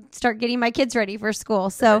to go start getting my kids ready for school.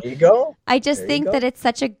 So there you go. I just think that it's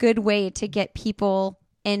such a good way to get people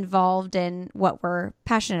involved in what we're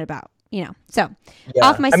passionate about, So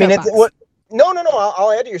off my soapbox. No.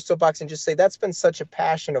 I'll add to your soapbox and just say that's been such a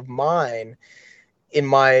passion of mine in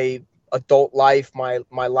my adult life, my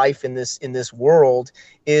life in this world,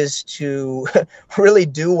 is to really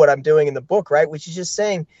do what I'm doing in the book, right? Which is just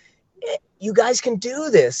saying, you guys can do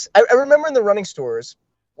this. I remember in the running stores,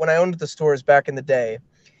 when I owned the stores back in the day,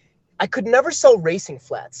 I could never sell racing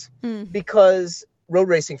flats because road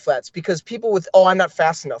racing flats, because people I'm not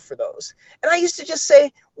fast enough for those. And I used to just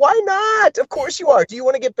say, why not? Of course you are. Do you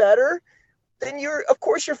want to get better? Then of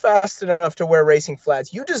course you're fast enough to wear racing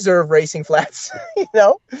flats. You deserve racing flats,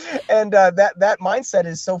 And that mindset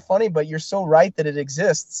is so funny, but you're so right that it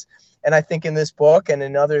exists. And I think in this book and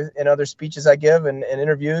in other speeches I give and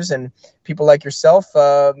interviews and people like yourself,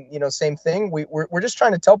 same thing. We're just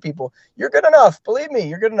trying to tell people, you're good enough. Believe me,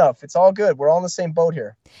 you're good enough. It's all good. We're all in the same boat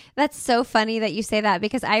here. That's so funny that you say that,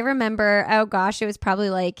 because I remember, oh gosh, it was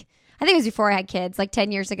probably I think it was before I had kids, like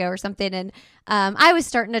 10 years ago or something. And I was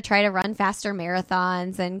starting to try to run faster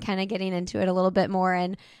marathons and kind of getting into it a little bit more.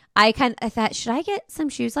 And I thought, should I get some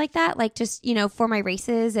shoes like that? Like just, for my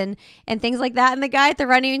races and things like that. And the guy at the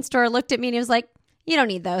running store looked at me and he was like, you don't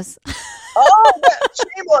need those. Oh,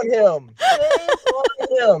 shame on him. Shame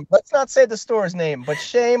on him. Let's not say the store's name, but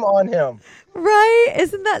shame on him. Right?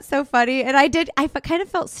 Isn't that so funny? And I kind of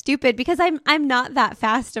felt stupid because I'm not that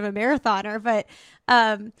fast of a marathoner, but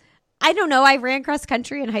I don't know. I ran cross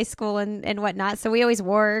country in high school and whatnot. So we always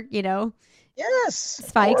wore, yes,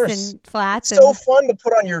 spikes and flats. It's so fun to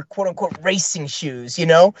put on your quote unquote racing shoes,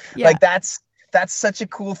 Yeah. Like that's such a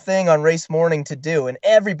cool thing on race morning to do. And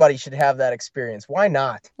everybody should have that experience. Why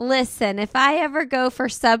not? Listen, if I ever go for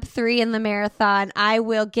sub 3 in the marathon, I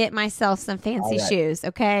will get myself some fancy shoes.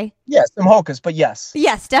 Okay. Yes. Some Hokas, but yes.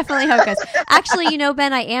 Yes, definitely Hokas. Actually,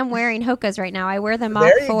 Ben, I am wearing Hokas right now. I wear them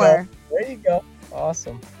Mach 4. There you go.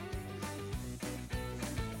 Awesome.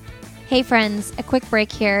 Hey friends, a quick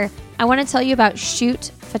break here. I want to tell you about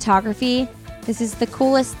Shoot Photography. This is the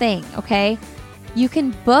coolest thing, okay? You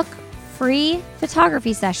can book free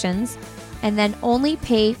photography sessions and then only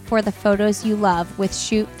pay for the photos you love with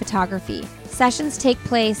Shoot Photography. Sessions take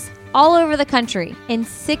place all over the country in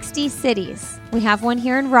 60 cities. We have one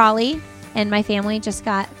here in Raleigh, and my family just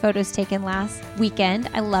got photos taken last weekend.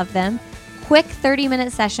 I love them. Quick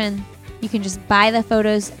 30-minute session. You can just buy the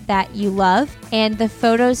photos that you love, and the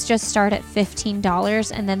photos just start at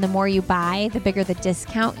 $15, and then the more you buy, the bigger the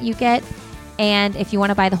discount you get. And if you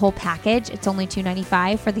want to buy the whole package, it's only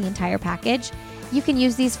 $295 for the entire package. You can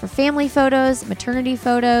use these for family photos, maternity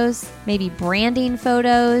photos, maybe branding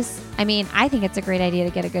photos. I mean, I think it's a great idea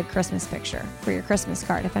to get a good Christmas picture for your Christmas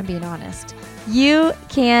card, if I'm being honest. You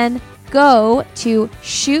can go to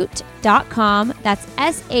shoot.com, that's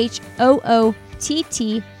SHOOTT.com,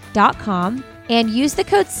 and use the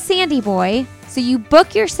code SandyBoy. So you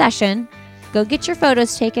book your session, go get your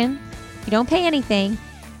photos taken, you don't pay anything,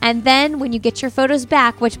 and then when you get your photos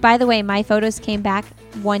back, which by the way, my photos came back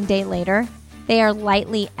 1 day later, they are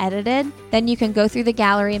lightly edited, then you can go through the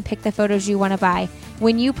gallery and pick the photos you want to buy.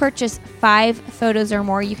 When you purchase 5 photos or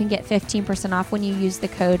more, you can get 15% off when you use the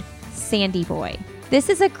code SandyBoy. This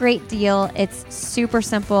is a great deal. It's super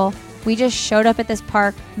simple. We just showed up at this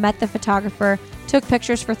park, met the photographer, took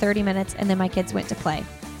pictures for 30 minutes, and then my kids went to play.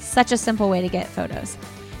 Such a simple way to get photos.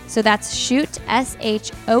 So that's shoot,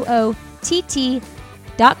 SHOOTT.com.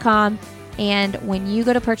 And when you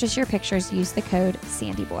go to purchase your pictures, use the code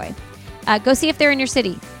SandyBoy. Go see if they're in your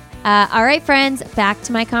city. All right, friends, back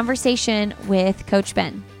to my conversation with Coach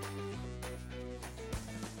Ben.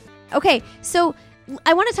 Okay, so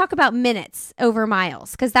I want to talk about minutes over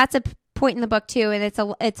miles, because that's a point in the book too, and it's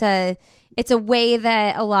a way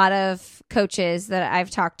that a lot of coaches that I've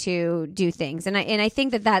talked to do things, and I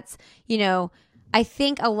think that's, I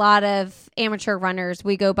think a lot of amateur runners,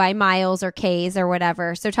 we go by miles or Ks or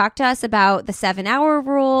whatever. So talk to us about the 7-hour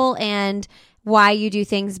rule and why you do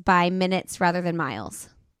things by minutes rather than miles.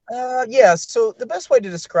 Yeah. So the best way to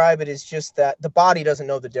describe it is just that the body doesn't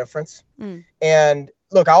know the difference. And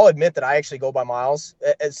look, I'll admit that I actually go by miles.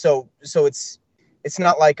 So it's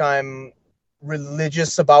not like I'm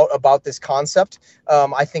religious about this concept.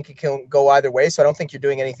 I think it can go either way. So I don't think you're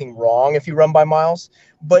doing anything wrong if you run by miles.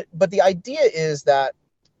 But the idea is that,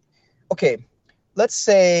 okay, let's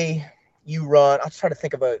say you run, I'll try to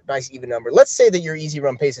think of a nice even number. Let's say that your easy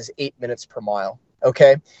run pace is 8 minutes per mile.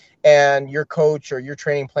 Okay. And your coach or your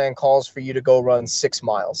training plan calls for you to go run 6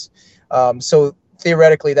 miles. So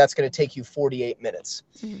theoretically, that's going to take you 48 minutes.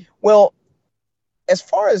 Mm-hmm. Well, as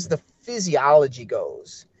far as the physiology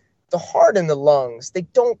goes, the heart and the lungs, they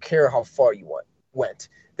don't care how far you went.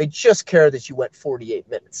 They just care that you went 48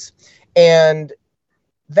 minutes. And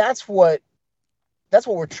that's what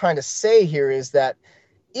we're trying to say here, is that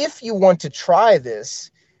if you want to try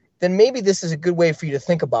this, then maybe this is a good way for you to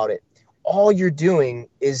think about it. All you're doing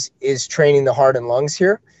is training the heart and lungs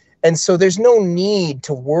here. And so there's no need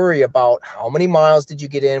to worry about how many miles did you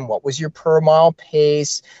get in, what was your per mile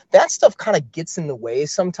pace. That stuff kind of gets in the way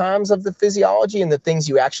sometimes of the physiology and the things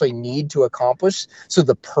you actually need to accomplish. So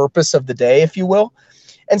the purpose of the day, if you will.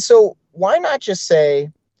 And so why not just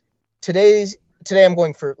say, today I'm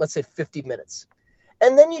going for, let's say, 50 minutes.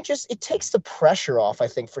 And then it takes the pressure off, I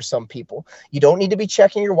think, for some people. You don't need to be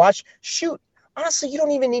checking your watch. Shoot, honestly, you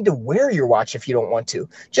don't even need to wear your watch if you don't want to.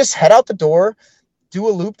 Just head out the door, do a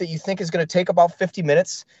loop that you think is going to take about 50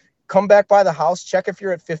 minutes, come back by the house, check if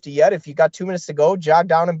you're at 50 yet. If you got 2 minutes to go, jog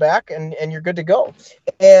down and back, and you're good to go.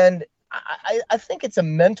 And I think it's a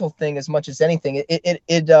mental thing as much as anything.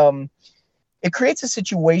 It creates a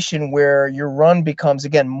situation where your run becomes,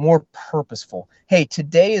 again, more purposeful. Hey,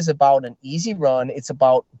 today is about an easy run. It's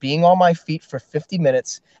about being on my feet for 50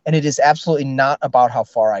 minutes, and it is absolutely not about how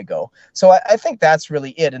far I go. So I think that's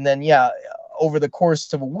really it. And then, over the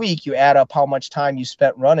course of a week, you add up how much time you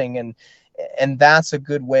spent running, and that's a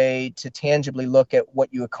good way to tangibly look at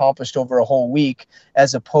what you accomplished over a whole week,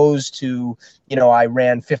 as opposed to, I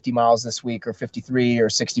ran 50 miles this week, or 53 or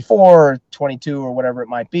 64 or 22 or whatever it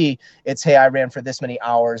might be. It's, hey, I ran for this many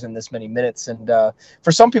hours and this many minutes. And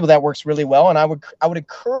for some people that works really well. And I would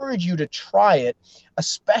encourage you to try it,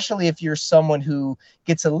 especially if you're someone who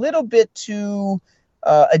gets a little bit too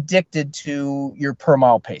addicted to your per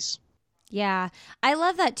mile pace. Yeah, I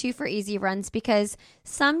love that too for easy runs, because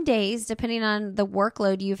some days, depending on the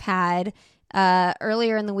workload you've had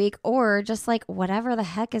earlier in the week, or just like whatever the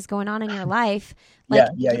heck is going on in your life, like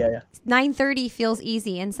 9:30 feels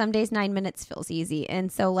easy, and some days 9 minutes feels easy. And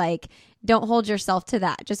so like, don't hold yourself to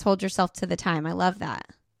that. Just hold yourself to the time. I love that.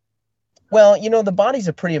 Well, the body's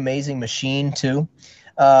a pretty amazing machine too.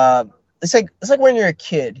 It's like when you're a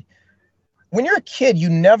kid. When you're a kid, you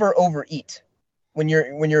never overeat. When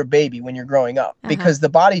you're a baby, when you're growing up, because the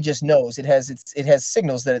body just knows it has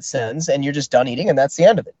signals that it sends, and you're just done eating, and that's the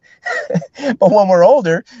end of it. But when we're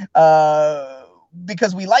older,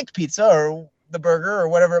 because we liked pizza or the burger or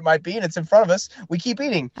whatever it might be, and it's in front of us, we keep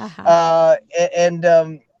eating.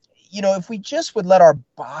 If we just would let our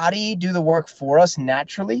body do the work for us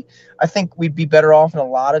naturally, I think we'd be better off in a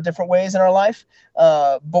lot of different ways in our life.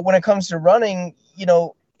 But when it comes to running,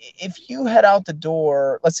 if you head out the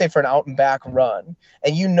door, let's say for an out and back run,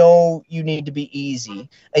 and you need to be easy,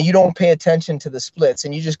 and you don't pay attention to the splits,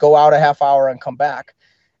 and you just go out a half hour and come back,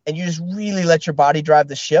 and you just really let your body drive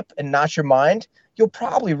the ship and not your mind, you'll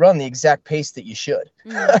probably run the exact pace that you should.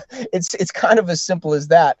 It's kind of as simple as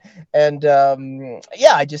that. And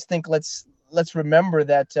I just think let's remember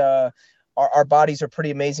that our bodies are pretty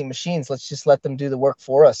amazing machines. Let's just let them do the work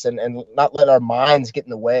for us, and not let our minds get in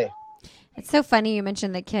the way. It's so funny you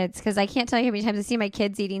mentioned the kids, because I can't tell you how many times I see my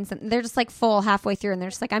kids eating something. They're just like full halfway through, and they're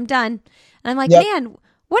just like, I'm done. And I'm like, man,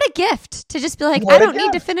 what a gift to just be like, I don't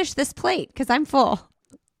need to finish this plate because I'm full.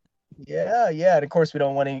 Yeah. And of course, we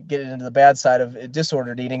don't want to get into the bad side of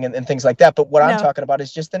disordered eating and things like that. But what I'm talking about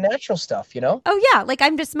is just the natural stuff, Oh, yeah. Like,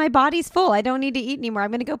 my body's full. I don't need to eat anymore.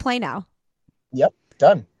 I'm going to go play now. Yep.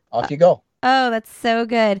 Done. Off you go. Oh, that's so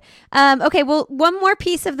good. Okay, well, one more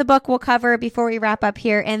piece of the book we'll cover before we wrap up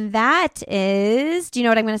here, and that is, do you know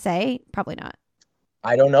what I'm going to say? Probably not.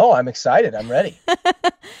 I don't know. I'm excited. I'm ready.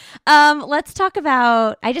 Let's talk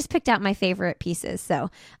about, I just picked out my favorite pieces. So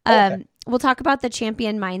we'll talk about the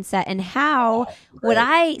champion mindset, and how, what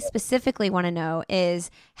I specifically want to know is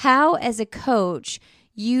how, as a coach,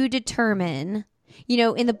 you determine,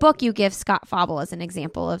 in the book, you give Scott Fauble as an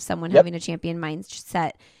example of someone having a champion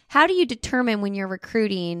mindset. How do you determine when you're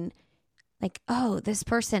recruiting, like, oh, this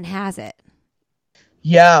person has it?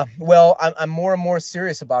 Yeah, well, I'm more and more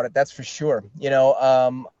serious about it. That's for sure.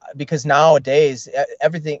 Because nowadays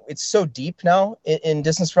everything, it's so deep now in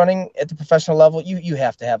distance running at the professional level. You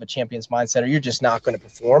have to have a champion's mindset, or you're just not going to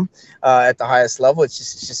perform at the highest level. It's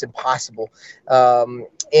just impossible.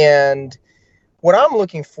 And what I'm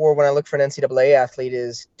looking for when I look for an NCAA athlete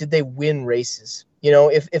is, did they win races?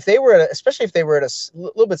 If they were especially if they were at a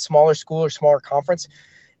little bit smaller school or smaller conference,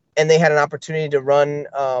 and they had an opportunity to run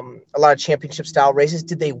a lot of championship style races,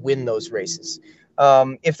 did they win those races?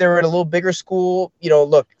 If they're at a little bigger school,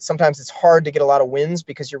 look, sometimes it's hard to get a lot of wins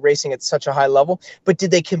because you're racing at such a high level. But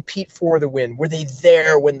did they compete for the win? Were they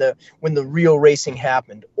there when the real racing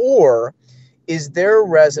happened? Or is their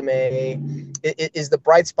resume, is the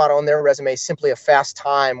bright spot on their resume simply a fast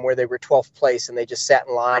time where they were 12th place and they just sat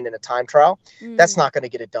in line in a time trial? That's not going to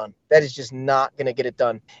get it done. That is just not going to get it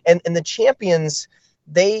done. And the champions,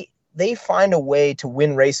 they find a way to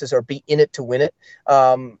win races or be in it to win it,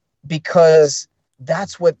 because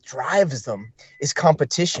that's what drives them, is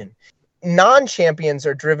competition. Non-champions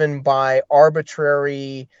are driven by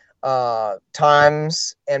arbitrary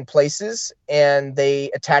times and places, and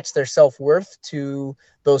they attach their self-worth to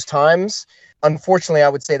those times. Unfortunately, I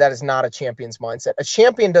would say that is not a champion's mindset. A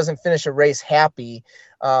champion doesn't finish a race happy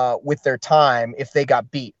with their time if they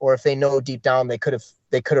got beat, or if they know deep down they could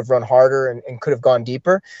have run harder and could have gone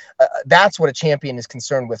deeper. That's what a champion is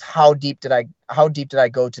concerned with. How deep did I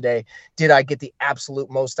go today? Did I get the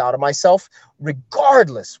absolute most out of myself,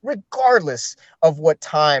 regardless of what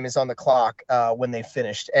time is on the clock when they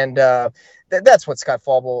finished? And that's what Scott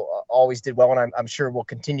Fauble always did well, and I'm sure will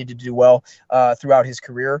continue to do well throughout his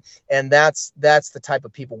career. And that's the type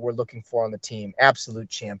of people we're looking for on the team. Absolute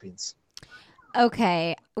champions.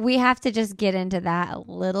 Okay, we have to just get into that a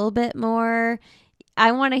little bit more.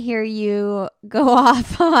 I want to hear you go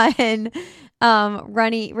off on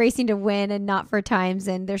racing to win and not for times.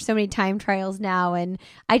 And there's so many time trials now. And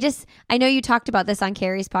I know you talked about this on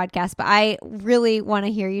Carrie's podcast, but I really want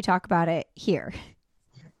to hear you talk about it here.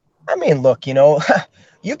 I mean, look,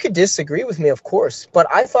 you could disagree with me, of course, but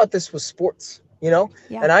I thought this was sports, Yeah.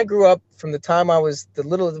 And I grew up from the time I was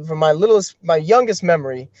my youngest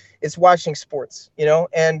memory is watching sports,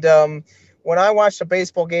 and when I watched a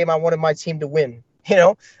baseball game, I wanted my team to win.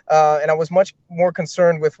 And I was much more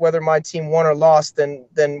concerned with whether my team won or lost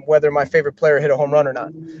than whether my favorite player hit a home run or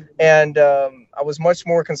not. And I was much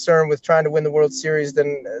more concerned with trying to win the World Series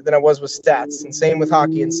than I was with stats. And same with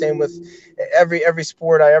hockey, and same with every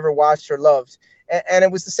sport I ever watched or loved. And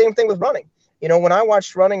it was the same thing with running. When I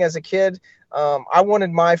watched running as a kid, I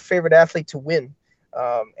wanted my favorite athlete to win.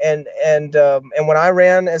 And when I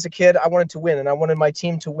ran as a kid, I wanted to win, and I wanted my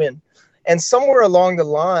team to win. And somewhere along the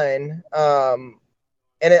line,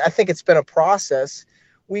 and I think it's been a process,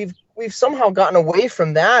 we've somehow gotten away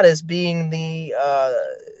from that as being the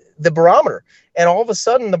barometer. And all of a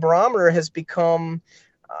sudden, the barometer has become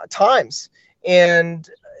times. And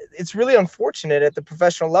it's really unfortunate at the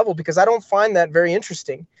professional level, because I don't find that very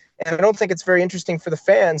interesting. And I don't think it's very interesting for the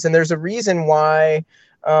fans. And there's a reason why,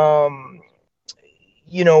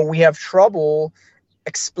 we have trouble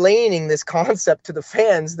explaining this concept to the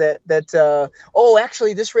fans that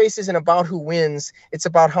actually this race isn't about who wins, it's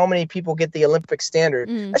about how many people get the Olympic standard.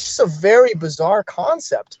 That's just a very bizarre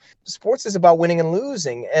concept. Sports is about winning and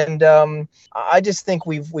losing, and I just think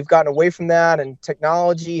we've gotten away from that, and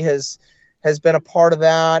technology has been a part of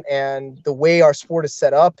that, and the way our sport is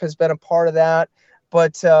set up has been a part of that.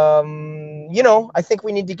 But I think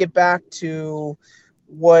we need to get back to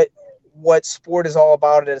what sport is all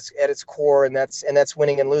about at its core, and that's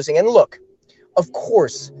winning and losing. And look, of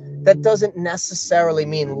course, that doesn't necessarily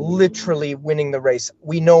mean literally winning the race.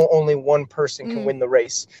 We know only one person can win the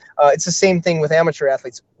race. It's the same thing with amateur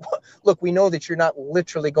athletes. Look, we know that you're not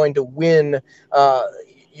literally going to win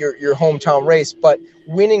your hometown race, but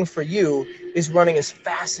winning for you is running as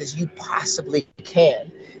fast as you possibly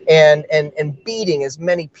can, and beating as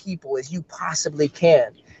many people as you possibly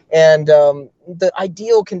can. And the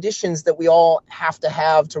ideal conditions that we all have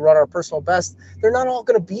to run our personal best, they're not all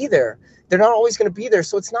going to be there. They're not always going to be there.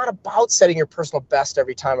 So it's not about setting your personal best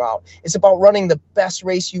every time out. It's about running the best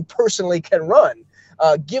race you personally can run,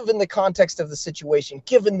 given the context of the situation,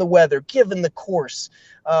 given the weather, given the course.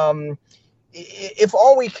 If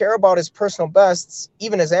all we care about is personal bests,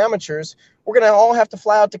 even as amateurs, we're going to all have to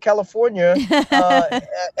fly out to California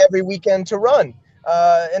every weekend to run.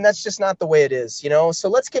 And that's just not the way it is, So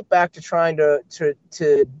let's get back to trying to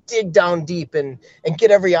dig down deep and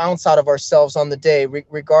get every ounce out of ourselves on the day,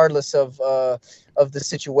 regardless of the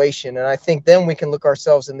situation. And I think then we can look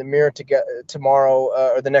ourselves in the mirror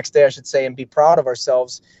tomorrow, or the next day, I should say, and be proud of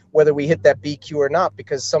ourselves, whether we hit that BQ or not,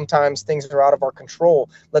 because sometimes things are out of our control.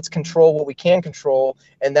 Let's control what we can control,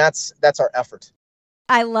 and that's our effort.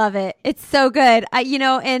 I love it. It's so good.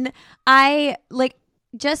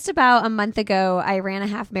 Just about a month ago, I ran a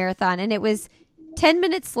half marathon, and it was 10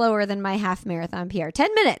 minutes slower than my half marathon PR.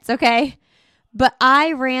 10 minutes, okay? But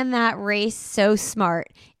I ran that race so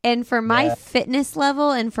smart. And for my fitness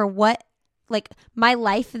level and for what like my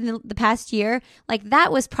life in the past year, like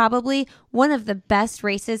that was probably one of the best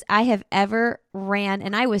races I have ever ran.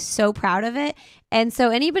 And I was so proud of it. And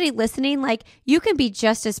so anybody listening, like you can be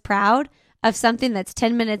just as proud of something that's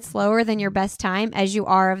 10 minutes slower than your best time as you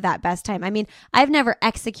are of that best time. I mean, I've never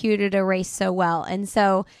executed a race so well. And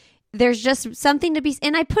so there's just something to be,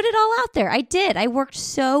 and I put it all out there. I did. I worked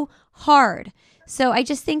so hard. So I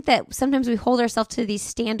just think that sometimes we hold ourselves to these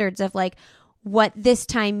standards of like what this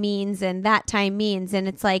time means and that time means. And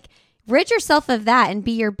it's like, rid yourself of that and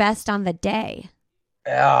be your best on the day.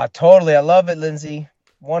 Yeah, totally. I love it, Lindsay.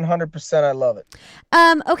 100%. I love it.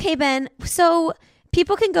 Okay, Ben. So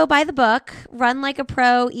people can go buy the book, Run Like a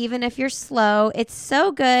Pro, even if you're slow. It's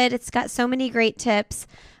so good. It's got so many great tips.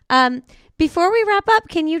 Before we wrap up,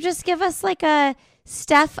 can you just give us like a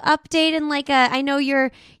Steph update and like I know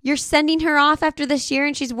you're sending her off after this year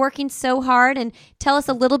and she's working so hard, and tell us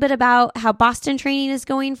a little bit about how Boston training is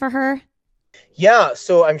going for her? Yeah,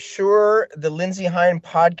 so I'm sure the Lindsay Hein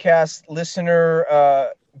podcast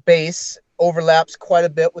listener base overlaps quite a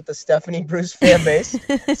bit with the Stephanie Bruce fan base.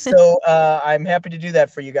 So I'm happy to do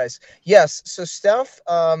that for you guys. Yes, so Steph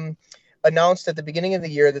announced at the beginning of the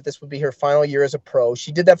year that this would be her final year as a pro.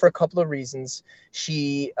 She did that for a couple of reasons.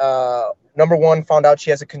 She, number one, found out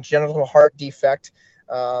she has a congenital heart defect.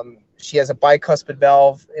 She has a bicuspid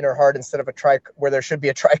valve in her heart instead of where there should be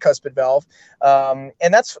a tricuspid valve.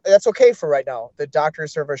 And that's okay for right now. The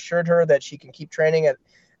doctors have assured her that she can keep training at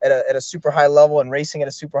a super high level and racing at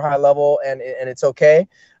a super high level, and it's okay.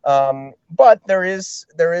 But there is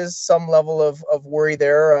some level of worry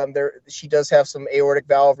there. She does have some aortic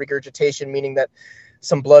valve regurgitation, meaning that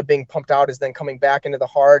some blood being pumped out is then coming back into the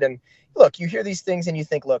heart. And look, you hear these things and you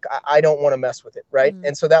think, look, I don't want to mess with it, right? Mm-hmm.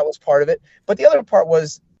 And so that was part of it. But the other part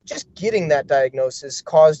was just getting that diagnosis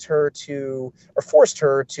forced her to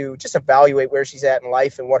just evaluate where she's at in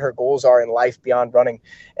life and what her goals are in life beyond running.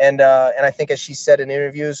 And I think, as she said in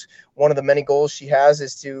interviews, one of the many goals she has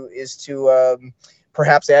is to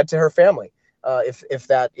perhaps add to her family, if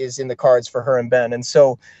that is in the cards for her and Ben. And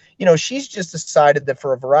so, she's just decided that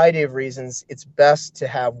for a variety of reasons, it's best to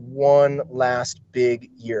have one last big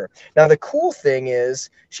year. Now, the cool thing is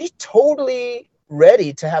she's totally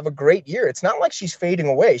ready to have a great year. It's not like she's fading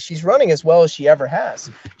away. She's running as well as she ever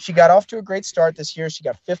has. She got off to a great start this year. She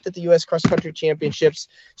got 5th at the U.S. Cross Country Championships.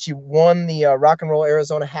 She won the Rock and Roll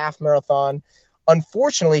Arizona Half Marathon.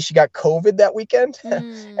 Unfortunately, she got COVID that weekend.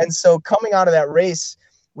 And so coming out of that race,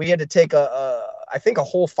 we had to take I think a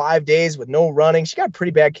whole 5 days with no running. She got a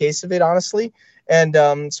pretty bad case of it, honestly. And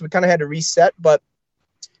so we kind of had to reset, but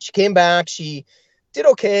she came back. She did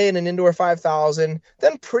okay in an indoor 5,000,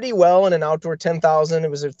 then pretty well in an outdoor 10,000. It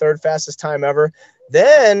was her third fastest time ever.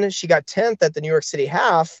 Then she got 10th at the New York City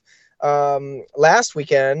Half last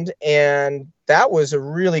weekend, and that was a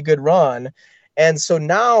really good run. And so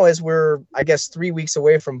now, as we're, I guess, 3 weeks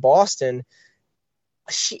away from Boston,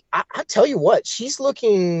 I tell you what, she's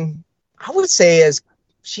looking, I would say,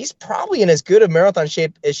 she's probably in as good a marathon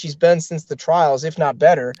shape as she's been since the trials, if not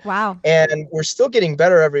better. Wow. And we're still getting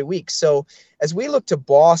better every week. So as we look to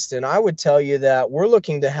Boston, I would tell you that we're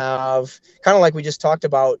looking to have, kind of like we just talked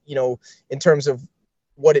about, in terms of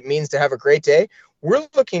what it means to have a great day. We're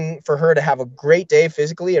looking for her to have a great day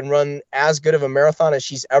physically and run as good of a marathon as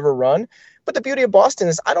she's ever run. But the beauty of Boston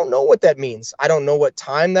is I don't know what that means. I don't know what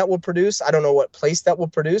time that will produce. I don't know what place that will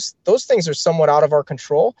produce. Those things are somewhat out of our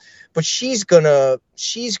control. But she's gonna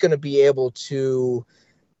be able to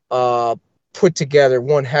put together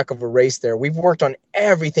one heck of a race there. We've worked on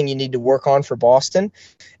everything you need to work on for Boston,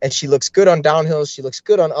 and she looks good on downhills. She looks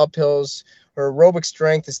good on uphills. Her aerobic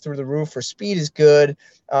strength is through the roof. Her speed is good.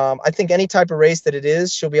 I think any type of race that it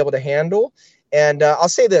is, she'll be able to handle. And I'll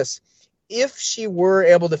say this. If she were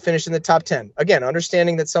able to finish in the top 10, again,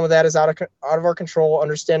 understanding that some of that is out of our control,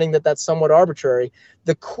 understanding that that's somewhat arbitrary,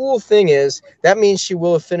 the cool thing is that means she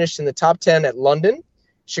will have finished in the top 10 at London,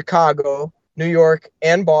 Chicago, New York,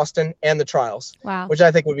 and Boston, and the trials. Wow. Which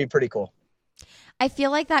I think would be pretty cool. I feel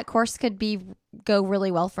like that course could go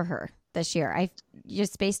really well for her this year.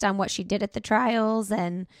 Just based on what she did at the trials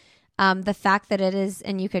and the fact that it is,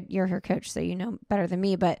 and you're her coach, so you know better than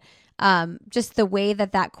me, but just the way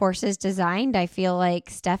that course is designed, I feel like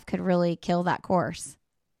Steph could really kill that course.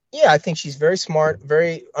 Yeah, I think she's very smart,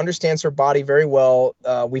 understands her body very well.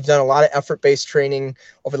 We've done a lot of effort-based training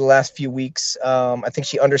over the last few weeks. I think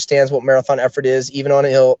she understands what marathon effort is, even on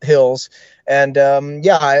hills. And I'm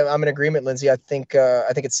in agreement, Lindsay. I think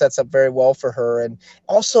it sets up very well for her. And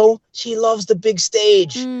also, she loves the big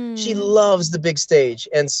stage. She loves the big stage,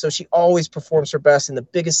 and so she always performs her best in the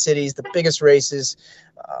biggest cities, the biggest races.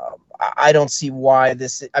 I don't see why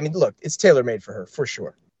look, it's tailor-made for her, for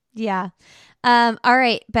sure. Yeah. All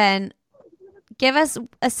right, Ben, give us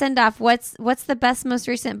a send off. What's the best, most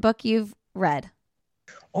recent book you've read?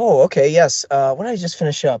 Oh, okay, yes. What did I just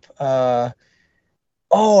finish up?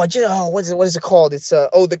 What is it called? It's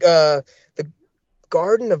the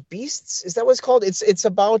Garden of Beasts. Is that what it's called? It's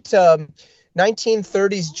about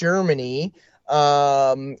 1930s Germany.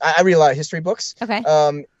 I read a lot of history books. Okay.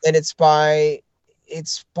 And it's by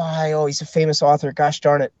he's a famous author. Gosh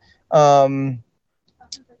darn it.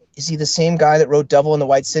 Is he the same guy that wrote Devil in the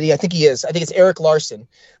White City? I think he is. I think it's Eric Larson.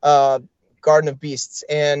 Garden of Beasts,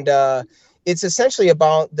 and it's essentially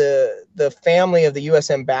about the family of the U.S.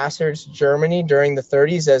 ambassadors to Germany during the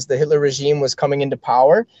 30s as the Hitler regime was coming into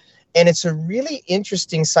power. And it's a really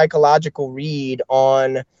interesting psychological read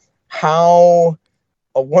on how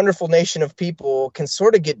a wonderful nation of people can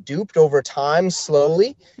sort of get duped over time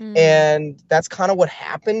slowly. And that's kind of what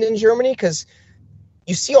happened in Germany, because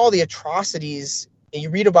you see all the atrocities and you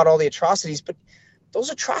read about all the atrocities, but those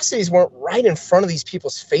atrocities weren't right in front of these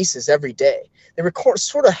people's faces every day. They were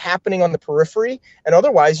sort of happening on the periphery, and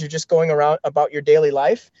otherwise you're just going around about your daily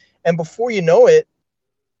life. And before you know it,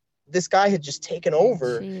 this guy had just taken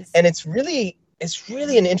over. Jeez. And it's really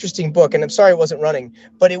an interesting book. And I'm sorry it wasn't running,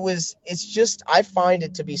 but I find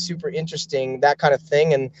it to be super interesting, that kind of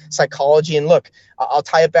thing, and psychology. And look, I'll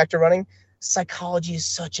tie it back to running. Psychology is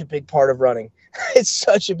such a big part of running. It's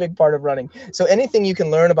such a big part of running. So anything you can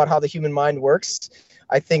learn about how the human mind works,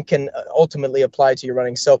 I think can ultimately apply to your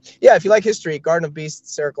running. So yeah, if you like history, Garden of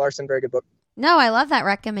Beasts, Eric Larson, very good book. No, I love that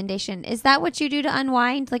recommendation. Is that what you do to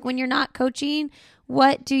unwind? Like when you're not coaching,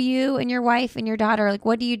 what do you and your wife and your daughter,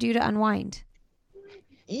 what do you do to unwind?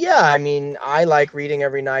 Yeah, I mean, I like reading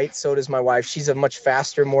every night. So does my wife. She's a much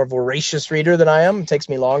faster, more voracious reader than I am. It takes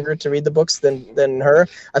me longer to read the books than her.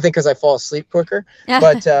 I think because I fall asleep quicker.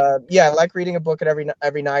 But yeah, I like reading a book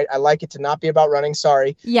every night. I like it to not be about running.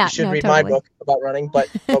 Sorry. Yeah, you should read totally. my book about running, but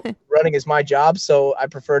running is my job. So I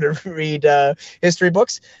prefer to read history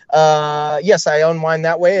books. Yes, I unwind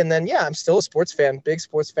that way. And then, yeah, I'm still a sports fan, big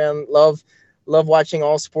sports fan. Love watching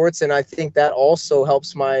all sports, and I think that also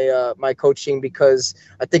helps my coaching, because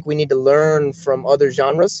I think we need to learn from other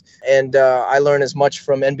genres, and I learn as much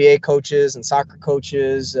from NBA coaches and soccer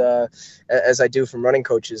coaches as I do from running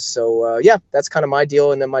coaches. So yeah, that's kind of my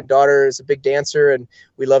deal. And then my daughter is a big dancer, and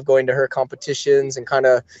we love going to her competitions and kind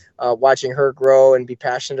of watching her grow and be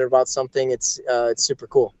passionate about something. It's super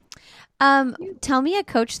cool. Tell me a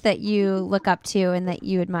coach that you look up to and that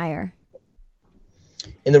you admire.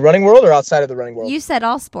 In the running world or outside of the running world? You said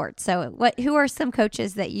all sports. So who are some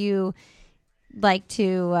coaches that you like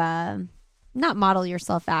to not model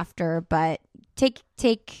yourself after, but take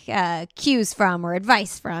cues from or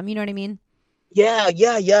advice from? You know what I mean? Yeah.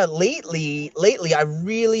 Lately, I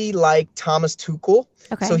really like Thomas Tuchel.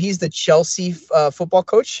 Okay. So he's the Chelsea football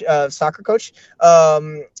coach, soccer coach.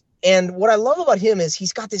 And what I love about him is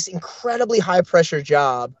he's got this incredibly high pressure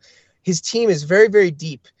job. His team is very, very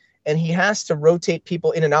deep, and he has to rotate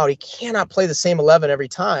people in and out. He cannot play the same 11 every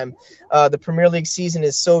time. The Premier League season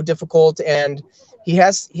is so difficult, and he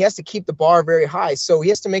has to keep the bar very high. So he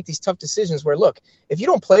has to make these tough decisions where, look, if you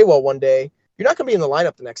don't play well one day, you're not going to be in the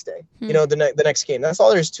lineup the next day, the next game. That's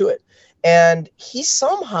all there is to it. And he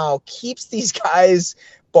somehow keeps these guys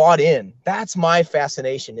bought in. That's my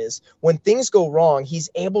fascination, is when things go wrong, he's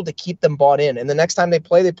able to keep them bought in. And the next time they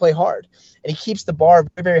play hard. And he keeps the bar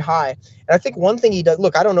very, very high. And I think one thing he does,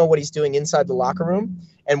 look, I don't know what he's doing inside the locker room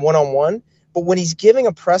and one-on-one, but when he's giving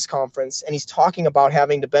a press conference and he's talking about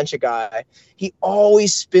having to bench a guy, he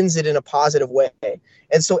always spins it in a positive way.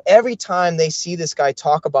 And so every time they see this guy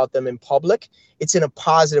talk about them in public, it's in a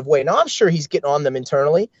positive way. Now, I'm sure he's getting on them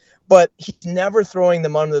internally, but he's never throwing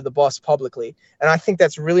them under the bus publicly. And I think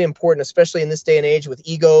that's really important, especially in this day and age with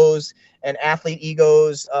egos and athlete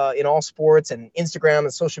egos in all sports and Instagram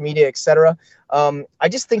and social media, etc. I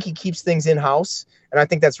just think he keeps things in-house, and I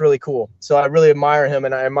think that's really cool. So I really admire him,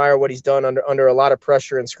 and I admire what he's done under a lot of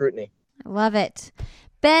pressure and scrutiny. I love it.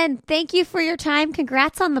 Ben, thank you for your time.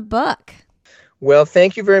 Congrats on the book. Well,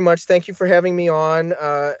 thank you very much. Thank you for having me on.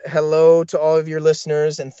 Hello to all of your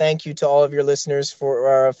listeners, and thank you to all of your listeners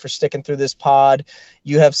for sticking through this pod.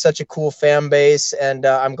 You have such a cool fan base, and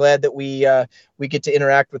I'm glad that we get to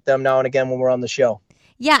interact with them now and again when we're on the show.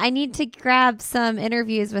 Yeah, I need to grab some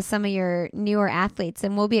interviews with some of your newer athletes,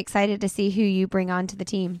 and we'll be excited to see who you bring on to the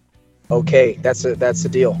team. Okay, that's the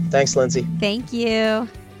deal. Thanks, Lindsay. Thank you.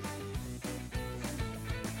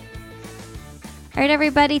 All right,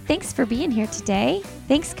 everybody, thanks for being here today.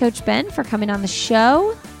 Thanks, Coach Ben, for coming on the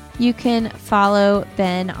show. You can follow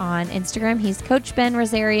Ben on Instagram. He's Coach Ben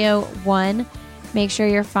Rosario 1. Make sure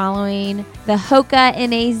you're following the Hoka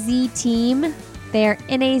NAZ team They're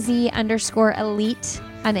NAZ_elite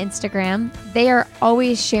on Instagram. They are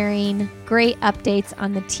always sharing great updates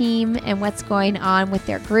on the team and what's going on with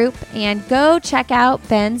their group. And go check out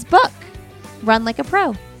Ben's book, Run Like a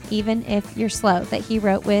Pro, Even If You're Slow, that he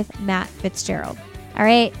wrote with Matt Fitzgerald. All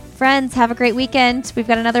right, friends, have a great weekend. We've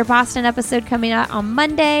got another Boston episode coming out on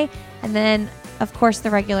Monday, and then, of course, the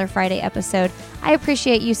regular Friday episode. I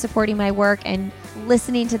appreciate you supporting my work and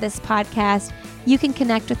listening to this podcast. You can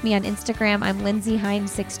connect with me on Instagram. I'm Lindsay Hein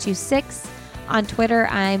 626. On Twitter,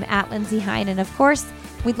 I'm at Lindsay Hein. And of course,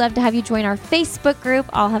 we'd love to have you join our Facebook group.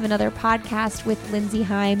 I'll have another podcast with Lindsay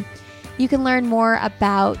Hein. You can learn more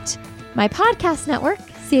about my podcast network,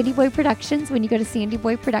 Sandy Boy Productions, when you go to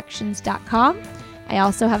sandyboyproductions.com. I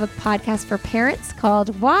also have a podcast for parents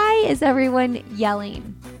called Why Is Everyone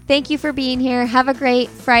Yelling? Thank you for being here. Have a great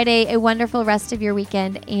Friday, a wonderful rest of your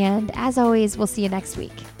weekend. And as always, we'll see you next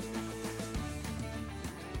week.